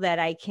visual that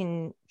I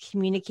can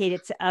communicate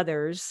it to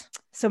others.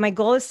 So my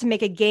goal is to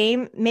make it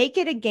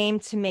a game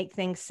to make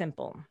things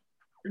simple.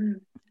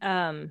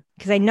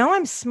 Because I know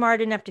I'm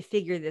smart enough to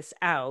figure this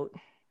out.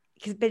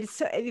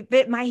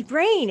 But my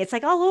brain, it's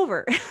like all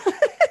over.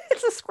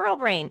 It's a squirrel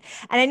brain.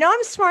 And I know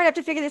I'm smart enough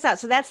to figure this out.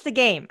 So that's the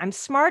game. I'm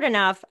smart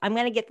enough. I'm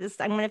going to get this.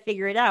 I'm going to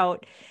figure it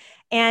out.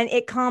 And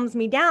it calms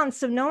me down.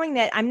 So knowing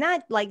that I'm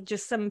not like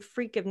just some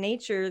freak of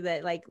nature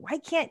that like, why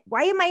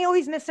am I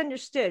always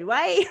misunderstood?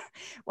 Why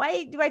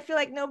do I feel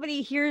like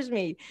nobody hears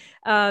me?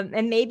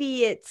 And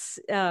maybe it's,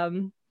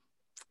 and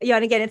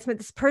again, it's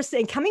this person,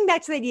 and coming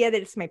back to the idea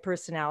that it's my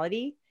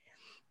personality.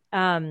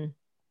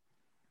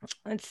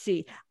 Let's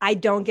see. I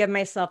don't give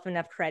myself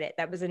enough credit.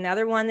 That was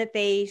another one that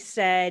they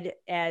said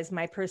as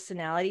my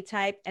personality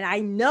type. And I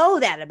know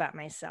that about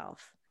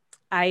myself.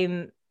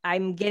 I'm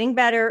getting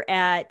better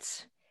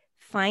at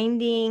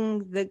finding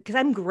because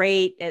I'm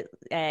great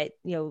at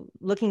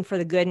looking for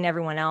the good in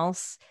everyone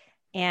else,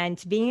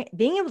 and being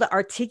able to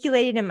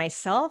articulate it in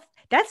myself.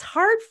 That's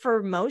hard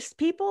for most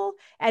people,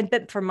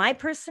 but for my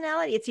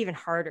personality, it's even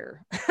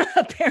harder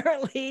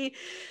apparently,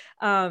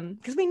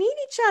 because we need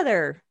each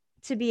other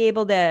to be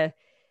able to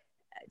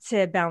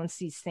bounce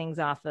these things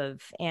off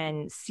of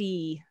and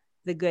see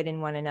the good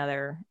in one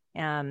another.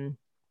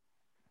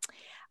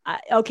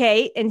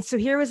 Okay. And so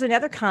here was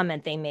another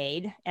comment they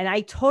made, and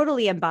I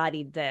totally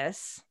embodied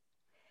this.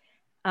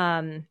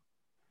 So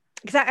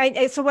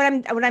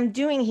what I'm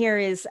doing here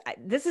is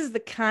this is the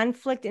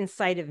conflict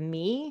inside of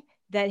me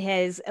that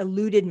has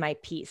eluded my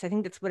peace. I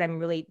think that's what I'm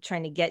really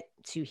trying to get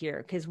to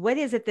here. Because what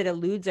is it that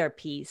eludes our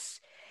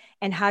peace,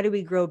 and how do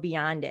we grow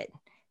beyond it?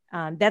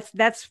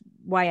 That's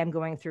why I'm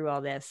going through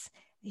all this.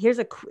 Here's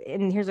a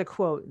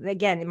quote.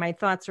 Again, my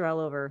thoughts are all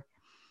over.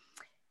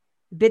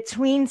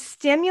 Between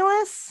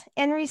stimulus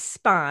and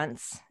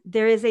response,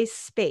 there is a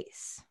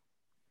space.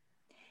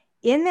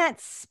 In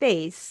that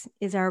space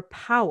is our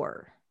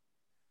power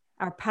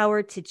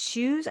to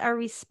choose our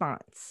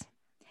response.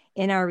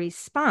 In our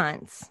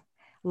response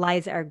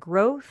lies our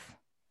growth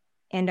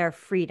and our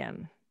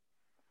freedom.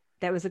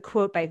 That was a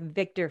quote by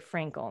Viktor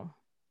Frankl.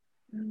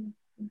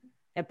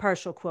 A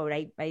partial quote.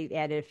 I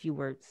added a few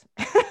words,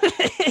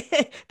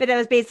 but that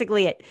was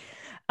basically it.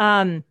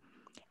 And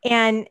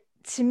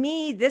to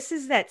me, this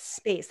is that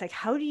space. Like,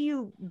 how do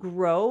you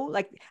grow?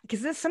 Like,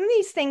 because some of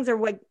these things are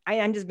what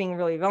I'm just being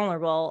really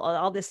vulnerable.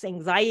 All this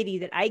anxiety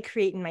that I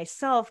create in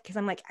myself, because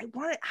I'm like,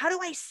 how do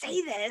I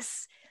say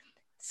this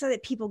so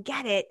that people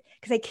get it?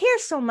 Because I care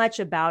so much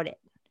about it,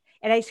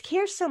 and I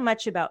care so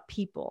much about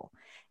people.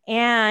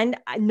 And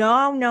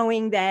now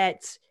knowing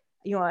that,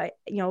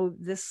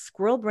 this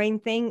squirrel brain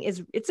thing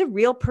it's a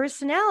real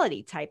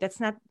personality type. That's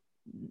not,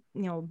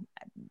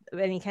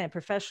 any kind of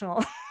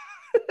professional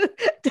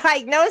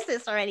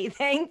diagnosis or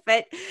anything,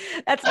 but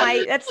that's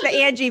the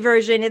Angie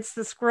version. It's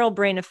the squirrel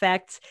brain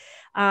effect.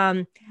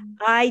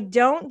 I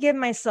don't give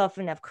myself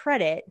enough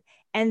credit.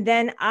 And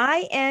then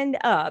I end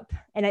up,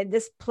 and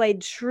this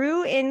played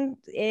true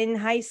in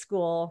high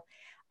school,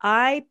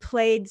 I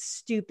played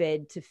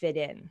stupid to fit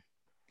in.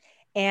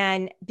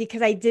 And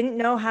because I didn't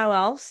know how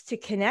else to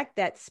connect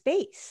that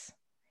space.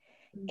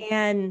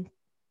 And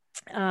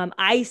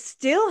I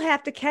still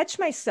have to catch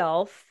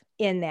myself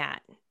in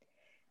that,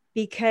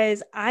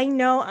 because I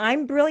know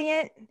I'm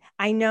brilliant.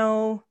 I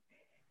know,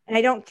 and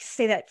I don't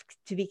say that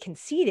to be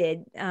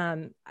conceited.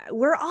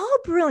 We're all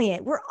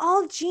brilliant. We're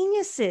all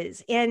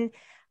geniuses. And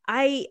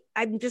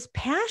I'm just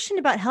passionate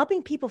about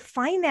helping people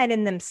find that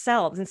in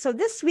themselves. And so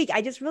this week,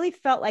 I just really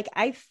felt like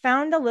I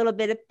found a little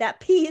bit of that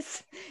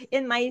peace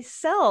in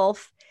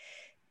myself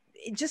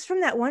just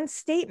from that one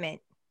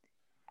statement,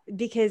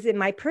 because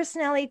my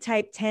personality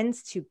type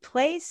tends to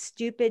play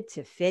stupid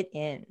to fit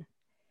in.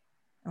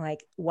 I'm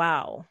like,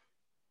 wow.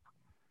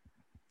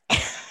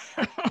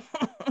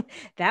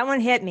 That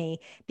one hit me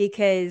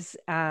because,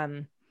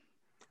 and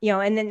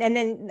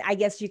then I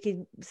guess you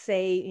could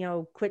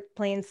say, quit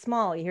playing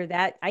small. You hear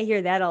that? I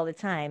hear that all the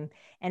time.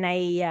 And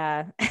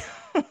I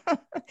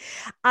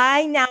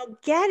now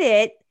get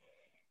it,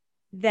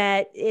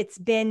 that it's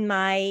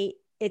my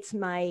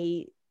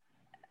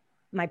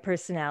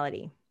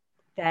personality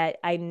that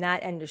I'm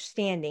not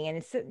understanding. And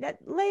it's that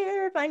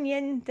layer of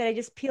onion that I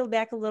just peeled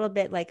back a little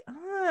bit, like,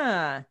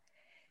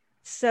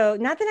 so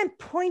not that I'm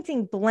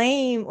pointing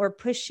blame or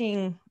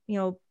pushing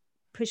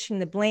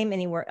the blame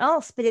anywhere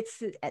else, but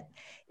it's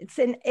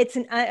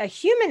a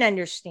human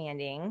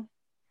understanding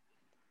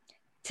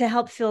to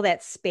help fill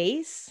that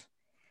space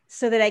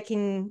so that I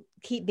can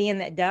keep being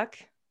that duck.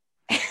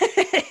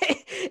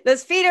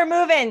 Those feet are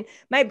moving.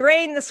 My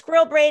brain, the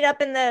squirrel brain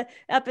up in the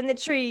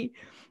tree.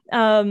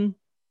 And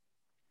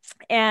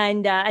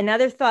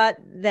another thought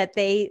that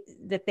they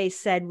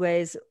said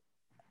was,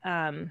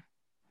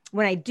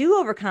 when I do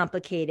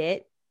overcomplicate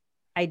it,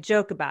 I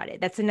joke about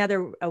it. That's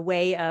a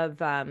way of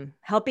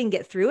helping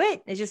get through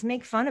it, is just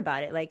make fun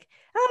about it. Like,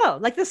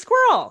 like the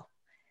squirrel.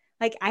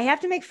 Like, I have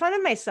to make fun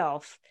of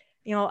myself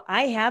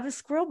I have a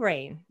squirrel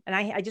brain, and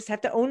I just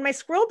have to own my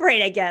squirrel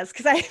brain, I guess,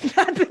 because I have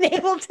not been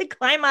able to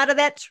climb out of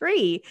that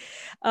tree.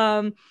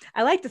 I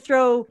like to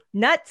throw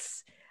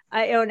nuts.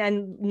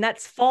 And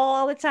nuts fall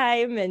all the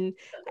time, and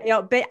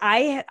but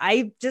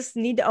I just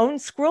need to own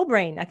squirrel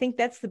brain. I think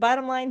that's the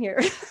bottom line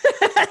here.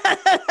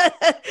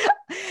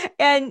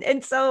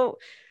 and so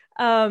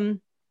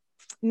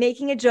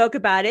making a joke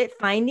about it,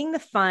 finding the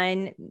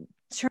fun,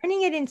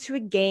 turning it into a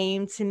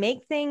game to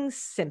make things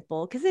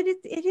simple, because it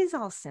is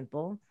all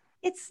simple.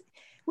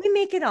 We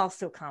make it all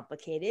so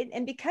complicated,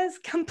 and because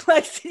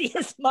complexity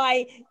is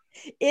my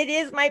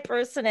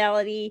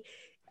personality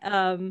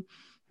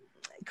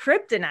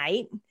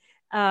kryptonite.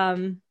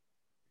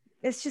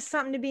 It's just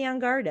something to be on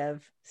guard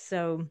of.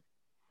 So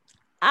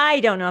I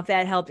don't know if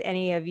that helped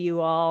any of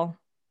you all.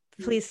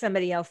 Please,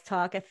 somebody else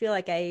talk. I feel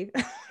like I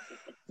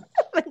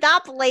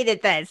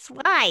monopolized this.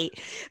 Why?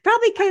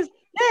 Probably because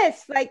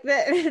this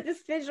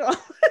visual.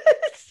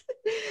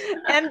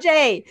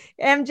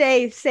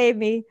 MJ, save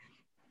me.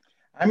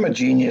 I'm a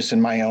genius in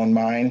my own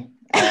mind.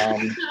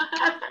 I'm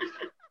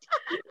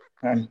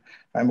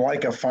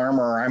like a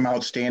farmer. I'm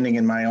outstanding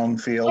in my own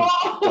field.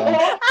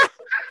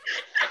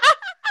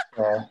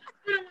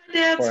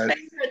 Dad's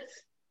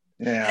favorites.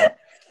 Yeah.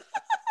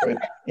 But,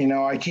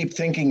 I keep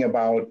thinking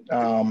about,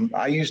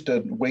 I used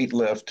to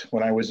weightlift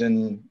when I was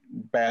in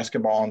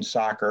basketball and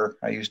soccer.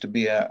 I used to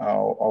be a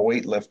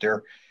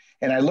weightlifter.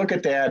 And I look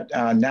at that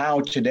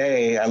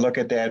today, I look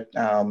at that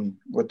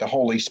with the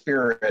Holy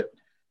Spirit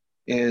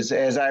is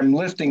as I'm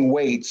lifting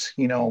weights,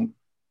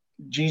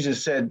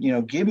 Jesus said,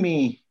 give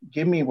me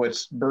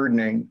what's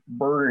burdening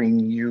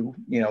you,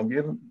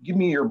 give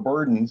me your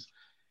burdens.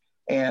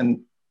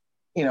 And,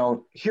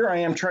 here I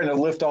am trying to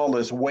lift all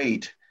this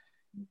weight.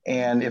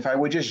 And if I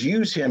would just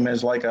use him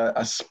as like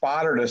a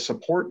spotter to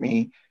support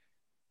me,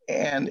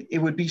 and it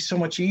would be so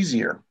much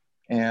easier.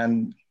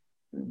 And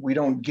we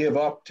don't give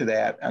up to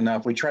that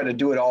enough. We try to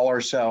do it all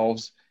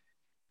ourselves,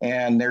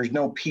 and there's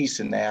no peace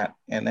in that.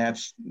 And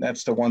that's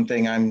the one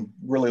thing I'm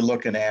really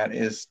looking at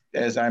is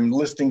as I'm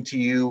listening to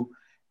you,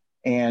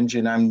 Ange,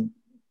 and I'm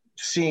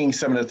seeing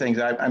some of the things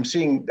I'm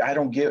seeing. I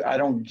don't give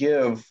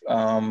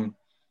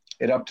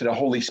it up to the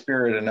Holy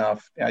Spirit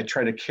enough. I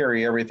try to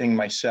carry everything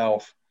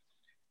myself.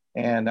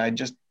 And I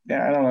don't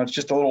know, it's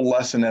just a little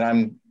lesson that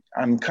I'm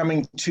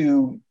coming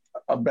to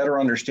a better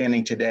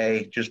understanding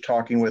today, just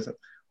talking with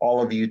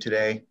all of you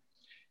today.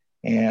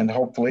 And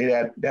hopefully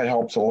that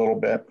helps a little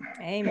bit.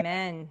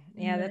 Amen.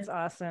 Yeah, that's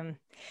awesome.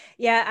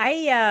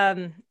 Yeah,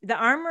 the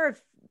armor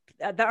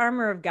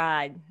of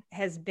God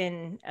has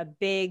been a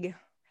big,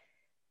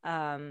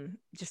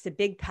 just a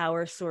big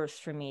power source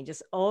for me.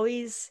 Just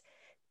always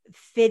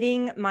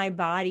fitting my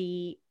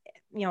body,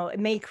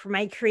 make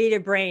my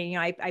creative brain.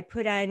 I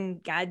put on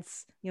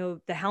God's, the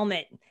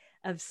helmet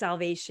of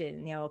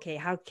salvation. Okay,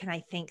 how can I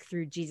think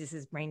through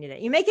Jesus's brain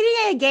today? You make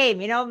it a game,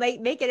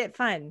 make it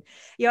fun,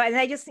 and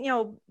I just,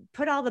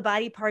 put all the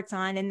body parts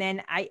on. And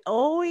then I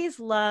always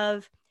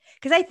love,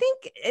 because I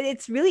think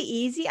it's really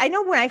easy. I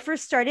know when I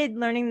first started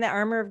learning the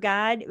armor of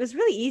God, it was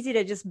really easy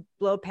to just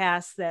blow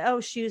past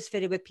shoes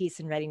fitted with peace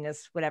and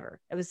readiness,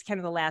 whatever. It was kind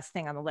of the last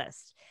thing on the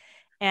list.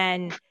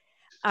 And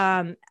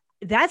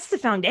that's the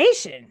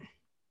foundation.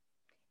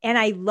 And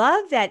I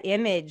love that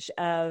image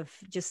of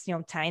just,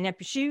 tying up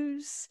your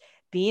shoes,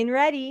 being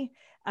ready.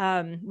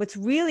 What's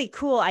really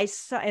cool, I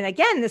saw, and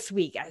again, this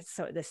week, I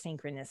saw the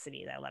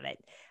synchronicities. I love it.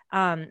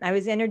 I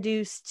was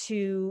introduced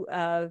to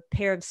a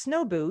pair of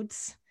snow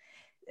boots,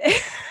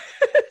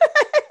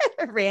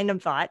 random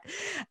thought,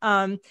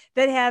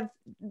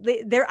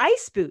 they're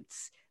ice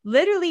boots.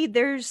 Literally,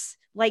 there's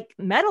like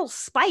metal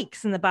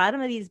spikes in the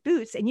bottom of these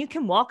boots, and you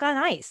can walk on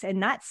ice and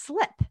not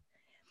slip.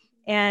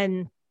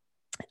 And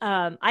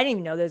I didn't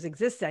even know those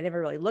existed. I never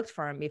really looked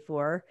for them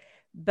before,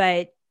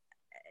 but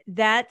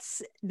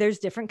there's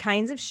different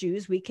kinds of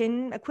shoes we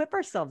can equip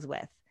ourselves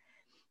with.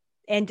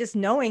 And just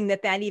knowing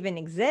that even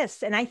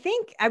exists. And I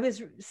think I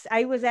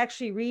was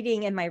actually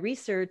reading in my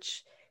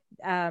research,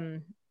 I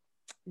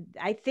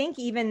think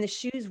even the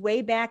shoes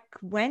way back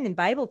when in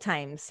Bible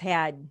times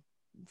had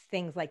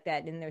things like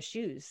that in their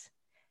shoes.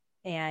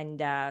 And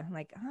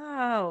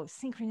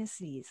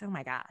synchronicities. Oh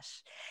my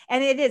gosh.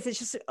 And it's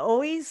just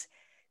always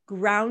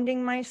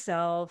grounding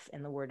myself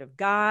in the Word of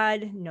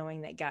God,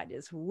 knowing that God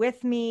is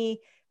with me.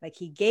 Like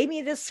He gave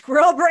me this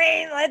squirrel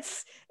brain.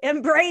 Let's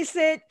embrace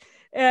it.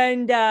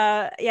 And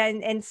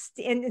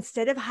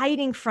instead of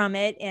hiding from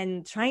it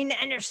and trying to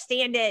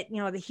understand it,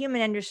 the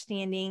human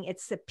understanding,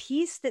 it's the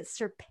peace that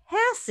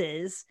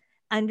surpasses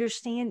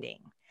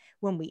understanding.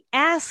 When we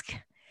ask,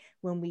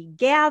 when we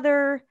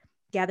gather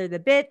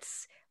the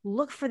bits,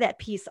 look for that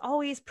peace,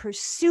 always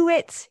pursue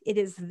it. It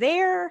is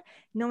there,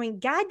 knowing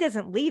God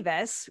doesn't leave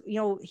us.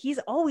 He's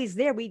always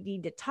there. We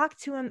need to talk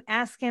to Him,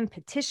 ask Him,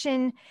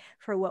 petition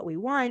for what we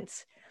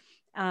want.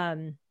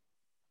 And,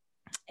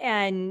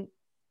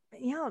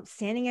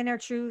 standing in our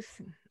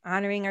truth,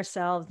 honoring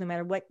ourselves, no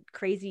matter what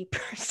crazy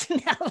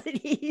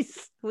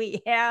personalities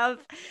we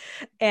have,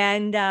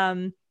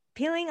 and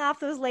peeling off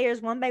those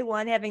layers one by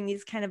one, having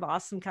these kind of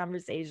awesome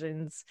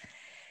conversations.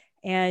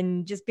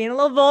 and just being a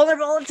little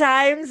vulnerable at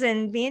times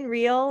and being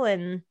real.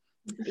 And,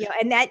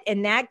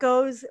 and that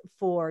goes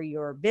for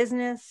your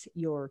business,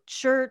 your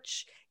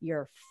church,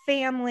 your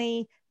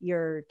family,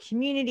 your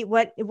community,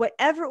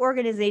 whatever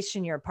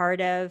organization you're a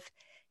part of.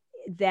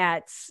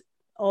 That's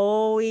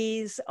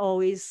always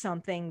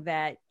something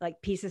that,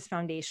 like, peace is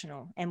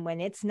foundational. And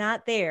when it's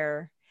not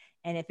there,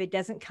 and if it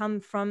doesn't come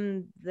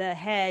from the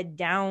head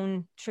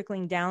down,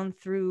 trickling down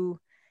through,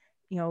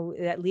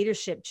 that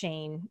leadership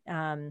chain,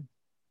 that's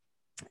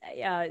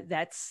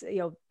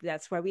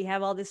why we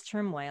have all this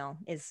turmoil,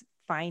 is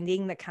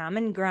finding the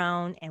common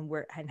ground,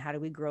 and how do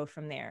we grow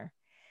from there?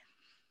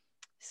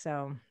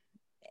 So,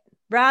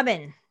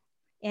 Robin,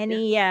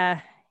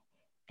 any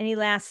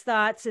last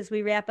thoughts as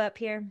we wrap up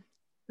here?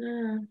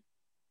 A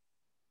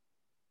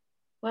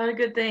lot of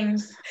good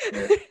things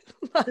to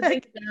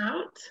think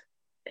about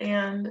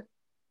and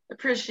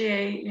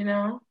appreciate,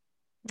 Oh,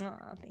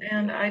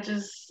 and you.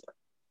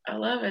 I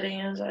love it,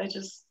 Ange. I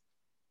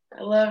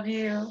love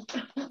you.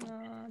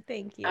 Oh,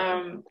 thank you.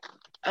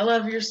 I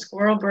love your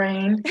squirrel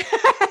brain.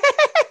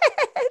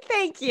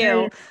 Thank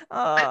you.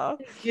 Oh,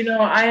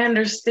 I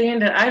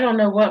understand it. I don't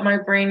know what my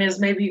brain is.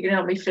 Maybe you can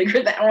help me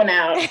figure that one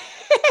out.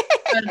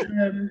 But,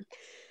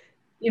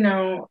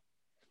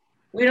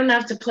 we don't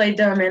have to play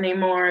dumb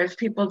anymore. If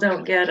people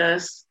don't get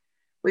us,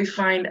 we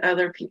find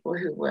other people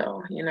who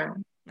will,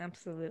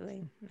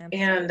 Absolutely.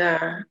 And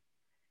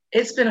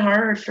it's been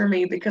hard for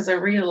me, because I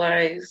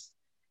realized,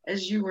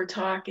 as you were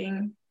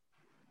talking,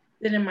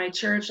 that in my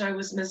church I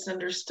was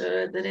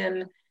misunderstood, that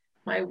in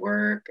my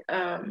work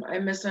I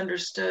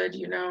misunderstood.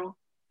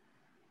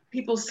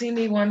 People see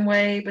me one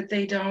way, but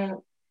they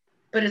don't,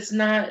 but it's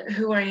not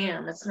who I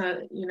am. It's not,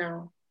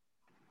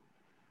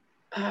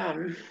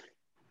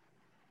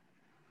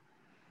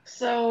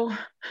 so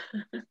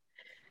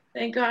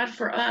thank God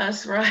for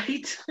us,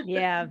 right?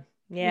 Yeah.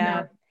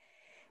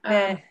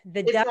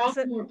 It's all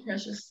the more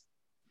precious.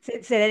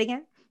 Say that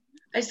again.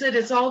 I said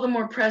it's all the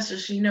more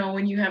precious,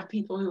 when you have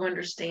people who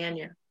understand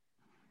you.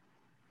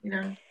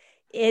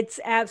 It's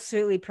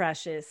absolutely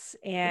precious,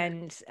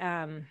 and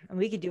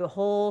we could do a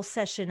whole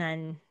session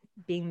on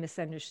being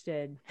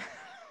misunderstood.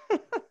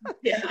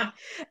 Yeah.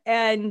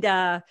 And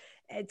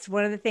it's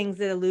one of the things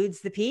that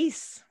eludes the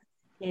peace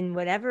in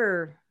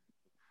whatever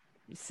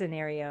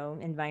scenario,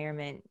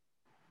 environment.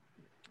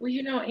 Well,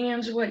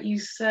 Ange, what you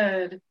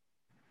said,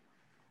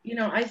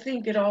 I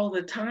think it all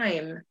the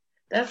time.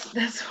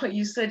 That's what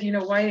you said.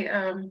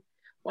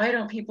 Why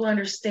don't people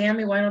understand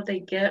me? Why don't they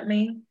get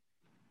me?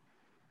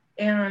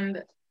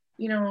 And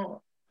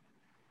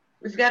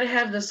we've got to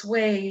have this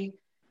way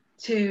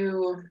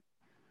to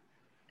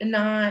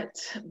not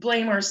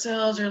blame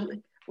ourselves, or,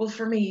 well,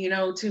 for me,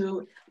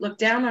 to look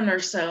down on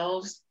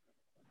ourselves.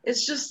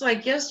 It's just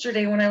like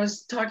yesterday when I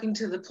was talking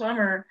to the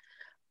plumber.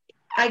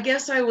 I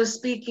guess I was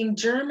speaking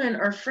German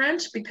or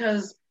French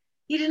because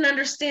he didn't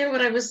understand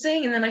what I was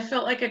saying. And then I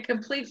felt like a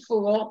complete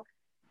fool.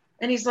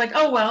 And he's like,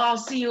 oh, well, I'll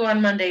see you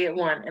on Monday at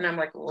 1. And I'm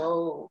like,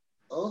 whoa,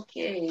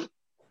 okay.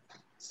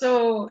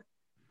 So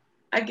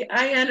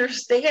I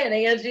understand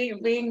Angie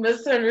being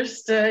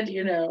misunderstood,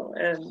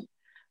 and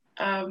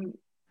I'm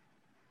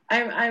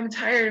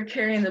tired of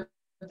carrying the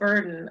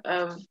burden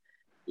of,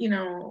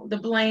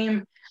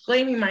 the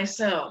blaming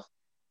myself.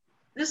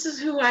 This is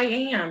who I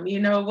am,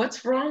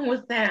 what's wrong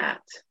with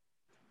that?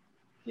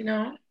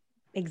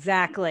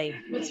 Exactly.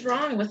 What's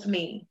wrong with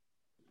me?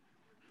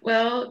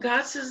 Well,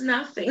 God says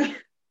nothing,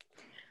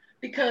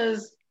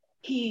 because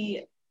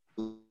he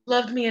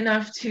loved me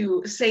enough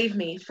to save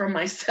me from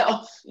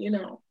myself,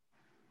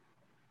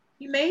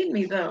 He made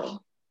me,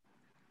 though.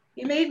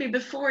 He made me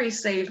before he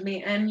saved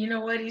me. And you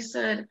know what? He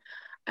said,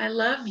 I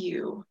love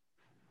you.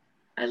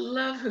 I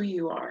love who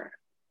you are.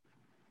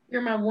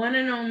 You're my one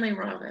and only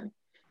Robin.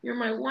 You're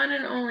my one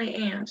and only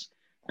Ange.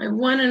 My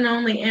one and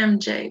only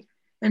MJ.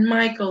 And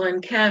Michael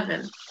and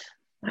Kevin.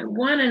 My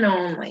one and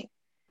only.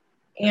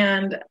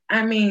 And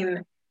I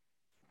mean,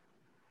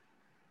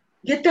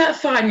 get that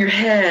thought in your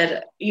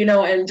head,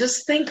 and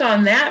just think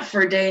on that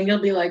for a day, and you'll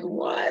be like,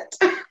 what?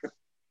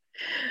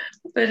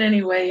 But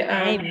anyway,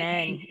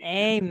 Amen.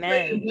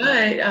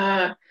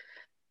 But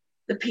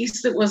the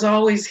peace that was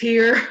always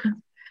here,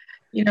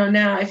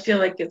 now I feel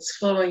like it's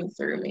flowing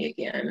through me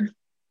again.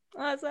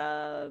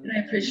 Awesome. And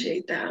I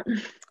appreciate that.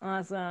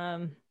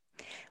 Awesome.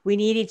 We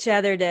need each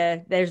other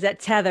there's that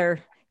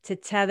tether to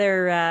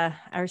tether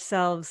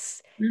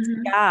ourselves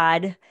to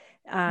God,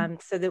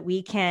 so that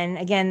we can,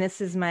 again,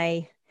 this is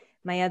my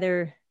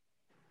other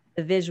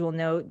visual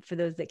note for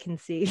those that can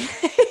see.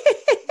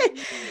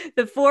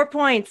 The 4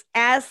 points: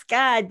 ask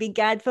God, be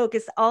God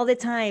focused all the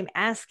time.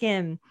 Ask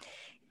him.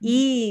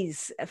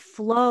 Ease,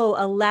 flow,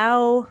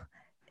 allow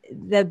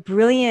the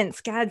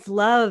brilliance, God's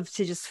love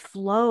to just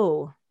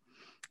flow,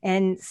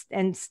 and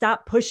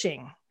stop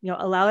pushing,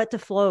 allow it to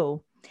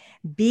flow.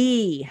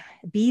 Be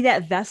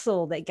that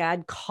vessel that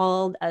God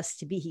called us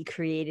to be. He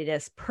created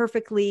us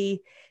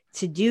perfectly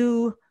to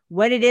do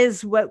what it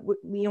is, what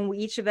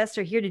each of us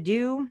are here to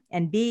do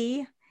and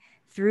be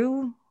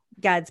through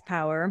God's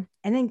power.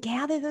 And then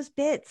gather those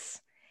bits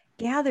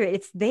gather it.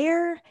 It's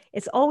there.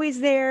 It's always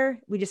there.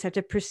 We just have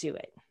to pursue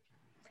it.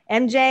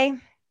 MJ,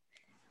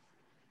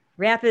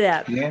 wrap it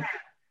up. Yeah.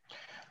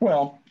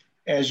 Well,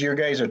 as you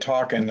guys are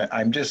talking,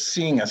 I'm just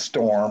seeing a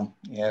storm,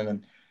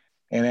 and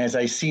as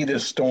I see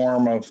this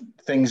storm of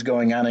things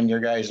going on in your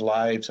guys'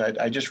 lives,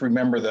 I just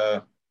remember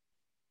the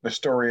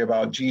story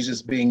about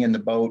Jesus being in the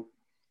boat,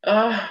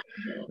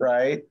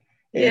 right?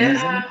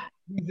 And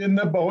he's in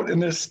the boat,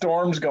 and this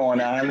storm's going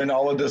on, and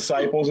all the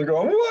disciples are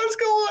going, "What's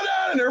going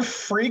on?" And they're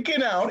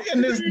freaking out,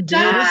 and this dude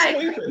is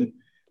sleeping.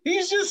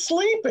 He's just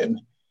sleeping,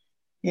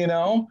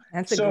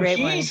 That's a great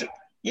one.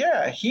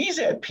 Yeah, he's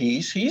at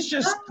peace. He's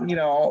just,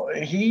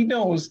 he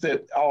knows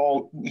that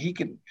he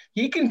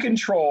can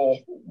control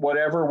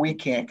whatever we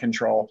can't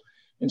control.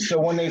 And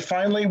so when they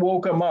finally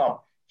woke him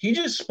up, he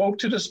just spoke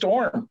to the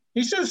storm.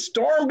 He says,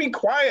 "Storm, be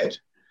quiet.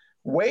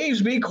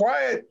 Waves, be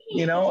quiet."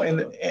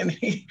 And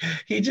he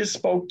just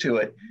spoke to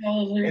it.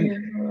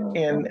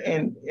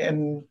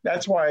 And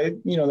that's why,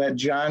 that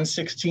John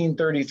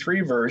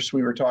 16:33 verse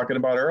we were talking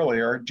about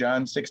earlier,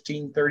 John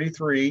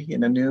 16:33 in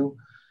the New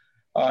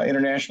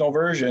International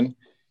Version.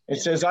 It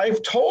says,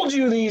 "I've told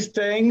you these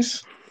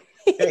things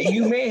that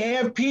you may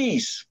have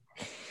peace.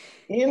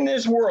 In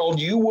this world,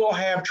 you will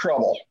have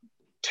trouble.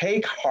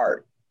 Take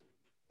heart,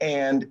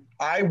 and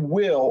I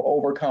will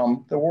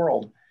overcome the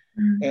world."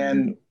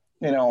 Mm-hmm.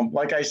 And,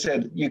 like I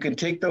said, you can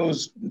take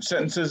those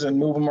sentences and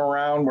move them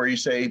around where you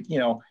say,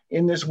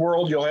 in this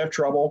world, you'll have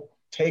trouble.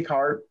 Take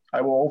heart.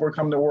 I will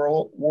overcome the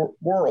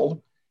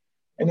world.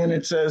 And then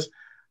it says,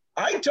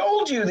 "I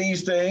told you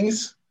these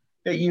things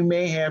that you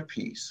may have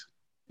peace."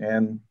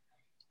 And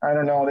I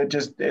don't know,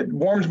 it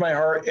warms my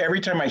heart every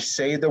time I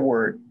say the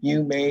word,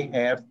 "you may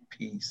have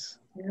peace."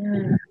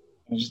 It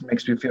just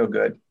makes me feel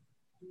good.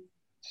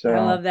 So I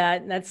love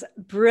that. That's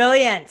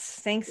brilliant.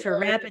 Thanks for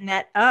wrapping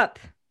that up.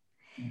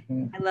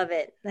 Mm-hmm. I love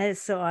it. That is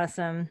so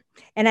awesome.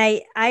 And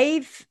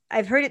I've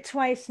heard it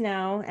twice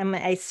now, and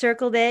I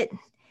circled it.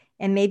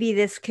 And maybe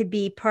this could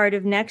be part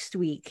of next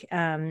week.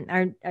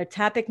 Our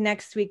topic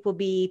next week will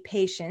be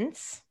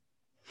patience.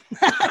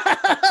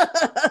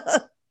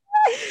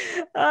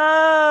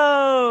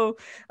 Oh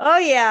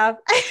yeah.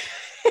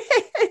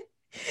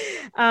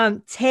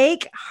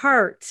 Take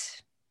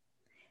heart.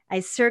 I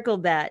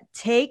circled that.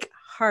 Take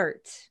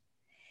heart.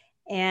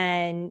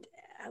 And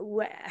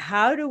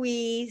how do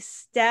we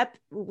step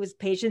with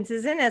patience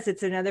is in us?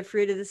 It's another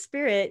fruit of the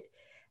Spirit.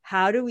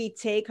 How do we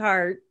take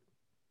heart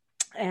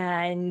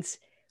and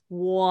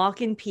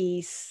walk in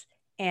peace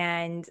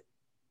and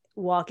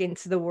walk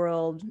into the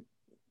world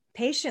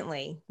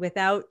patiently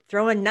without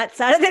throwing nuts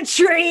out of the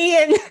tree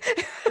and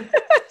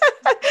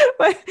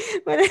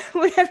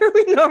whatever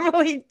we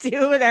normally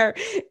do in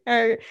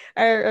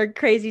our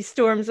crazy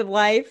storms of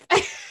life?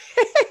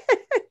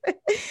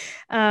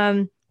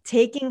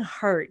 Taking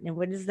heart, and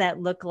what does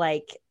that look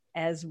like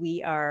as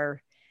we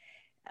are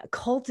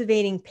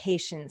cultivating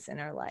patience in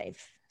our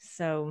life?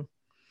 So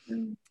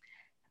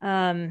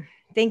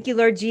thank you,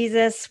 Lord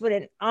Jesus. What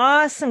an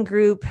awesome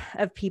group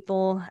of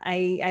people.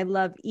 I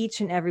love each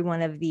and every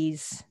one of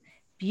these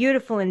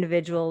beautiful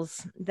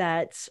individuals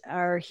that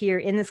are here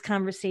in this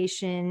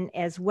conversation,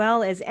 as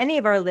well as any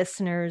of our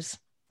listeners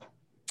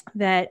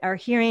that are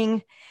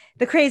hearing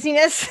the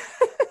craziness,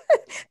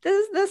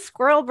 the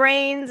squirrel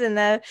brains, and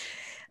the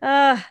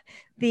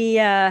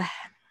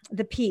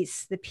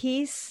peace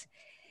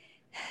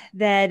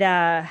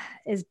that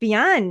is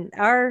beyond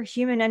our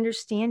human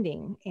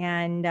understanding.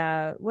 And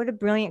what a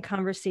brilliant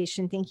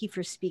conversation. Thank you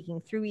for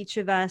speaking through each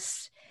of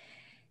us.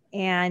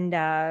 And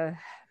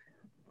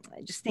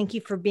just thank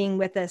you for being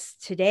with us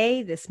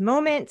today, this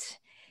moment,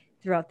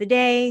 throughout the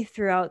day,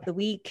 throughout the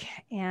week.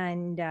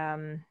 And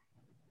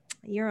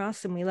you're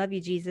awesome. We love you,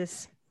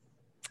 Jesus.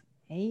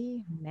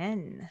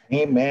 Amen.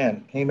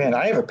 Amen. Amen.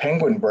 I have a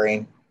penguin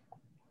brain.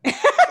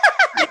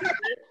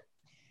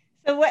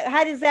 So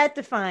how does that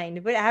define?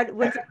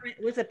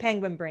 What's a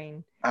penguin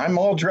brain? I'm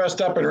all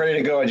dressed up and ready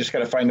to go. I just got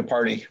to find the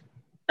party.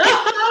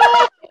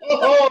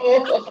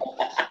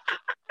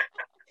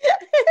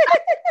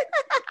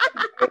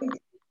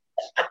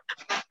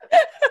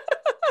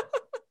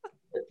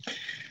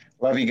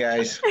 Love you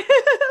guys.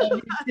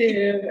 Love you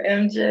too,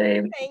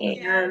 MJ. Thank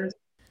you.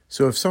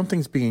 So if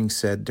something's being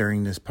said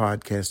during this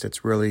podcast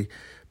that's really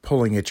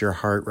pulling at your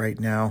heart right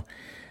now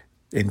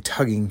and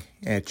tugging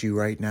at you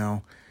right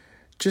now,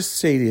 just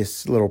say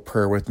this little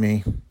prayer with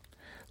me.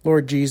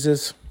 Lord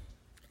Jesus,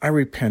 I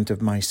repent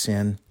of my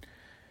sin.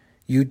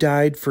 You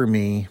died for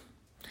me,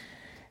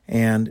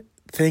 and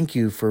thank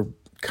you for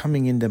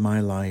coming into my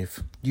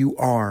life. You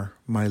are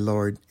my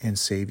Lord and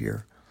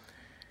Savior.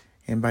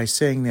 And by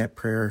saying that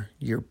prayer,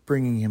 you're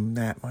bringing him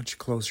that much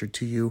closer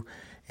to you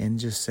and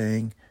just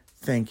saying,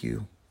 thank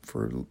you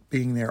for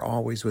being there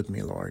always with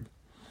me, Lord.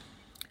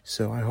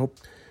 So I hope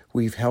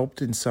we've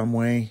helped in some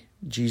way.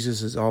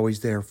 Jesus is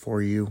always there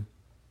for you.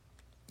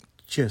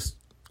 Just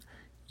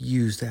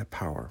use that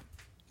power.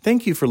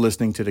 Thank you for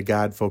listening to the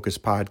God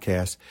Focused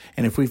Podcast.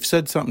 And if we've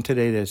said something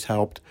today that's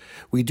helped,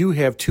 we do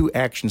have 2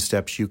 action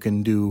steps you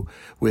can do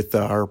with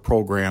our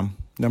program.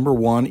 Number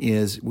one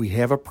is we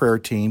have a prayer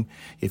team.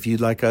 If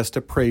you'd like us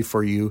to pray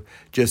for you,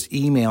 just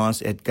email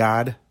us at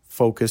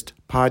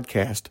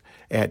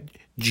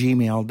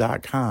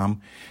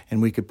godfocusedpodcast@gmail.com,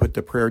 and we could put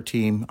the prayer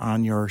team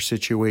on your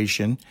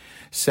situation.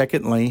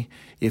 Secondly,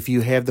 if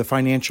you have the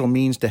financial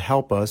means to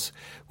help us,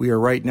 we are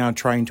right now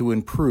trying to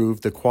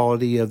improve the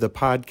quality of the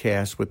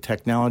podcast with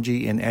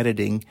technology and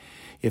editing.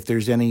 If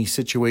there's any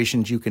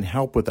situations you can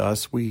help with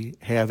us, we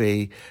have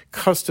a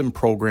custom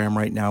program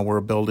right now we're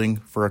building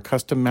for a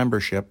custom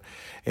membership,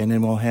 and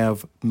then we'll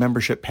have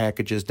membership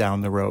packages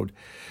down the road.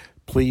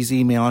 Please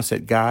email us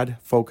at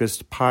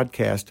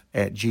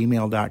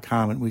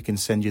godfocusedpodcast@gmail.com, and we can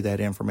send you that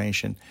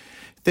information.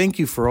 Thank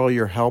you for all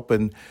your help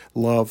and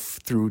love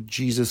through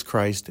Jesus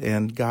Christ,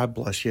 and God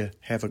bless you.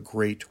 Have a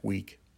great week.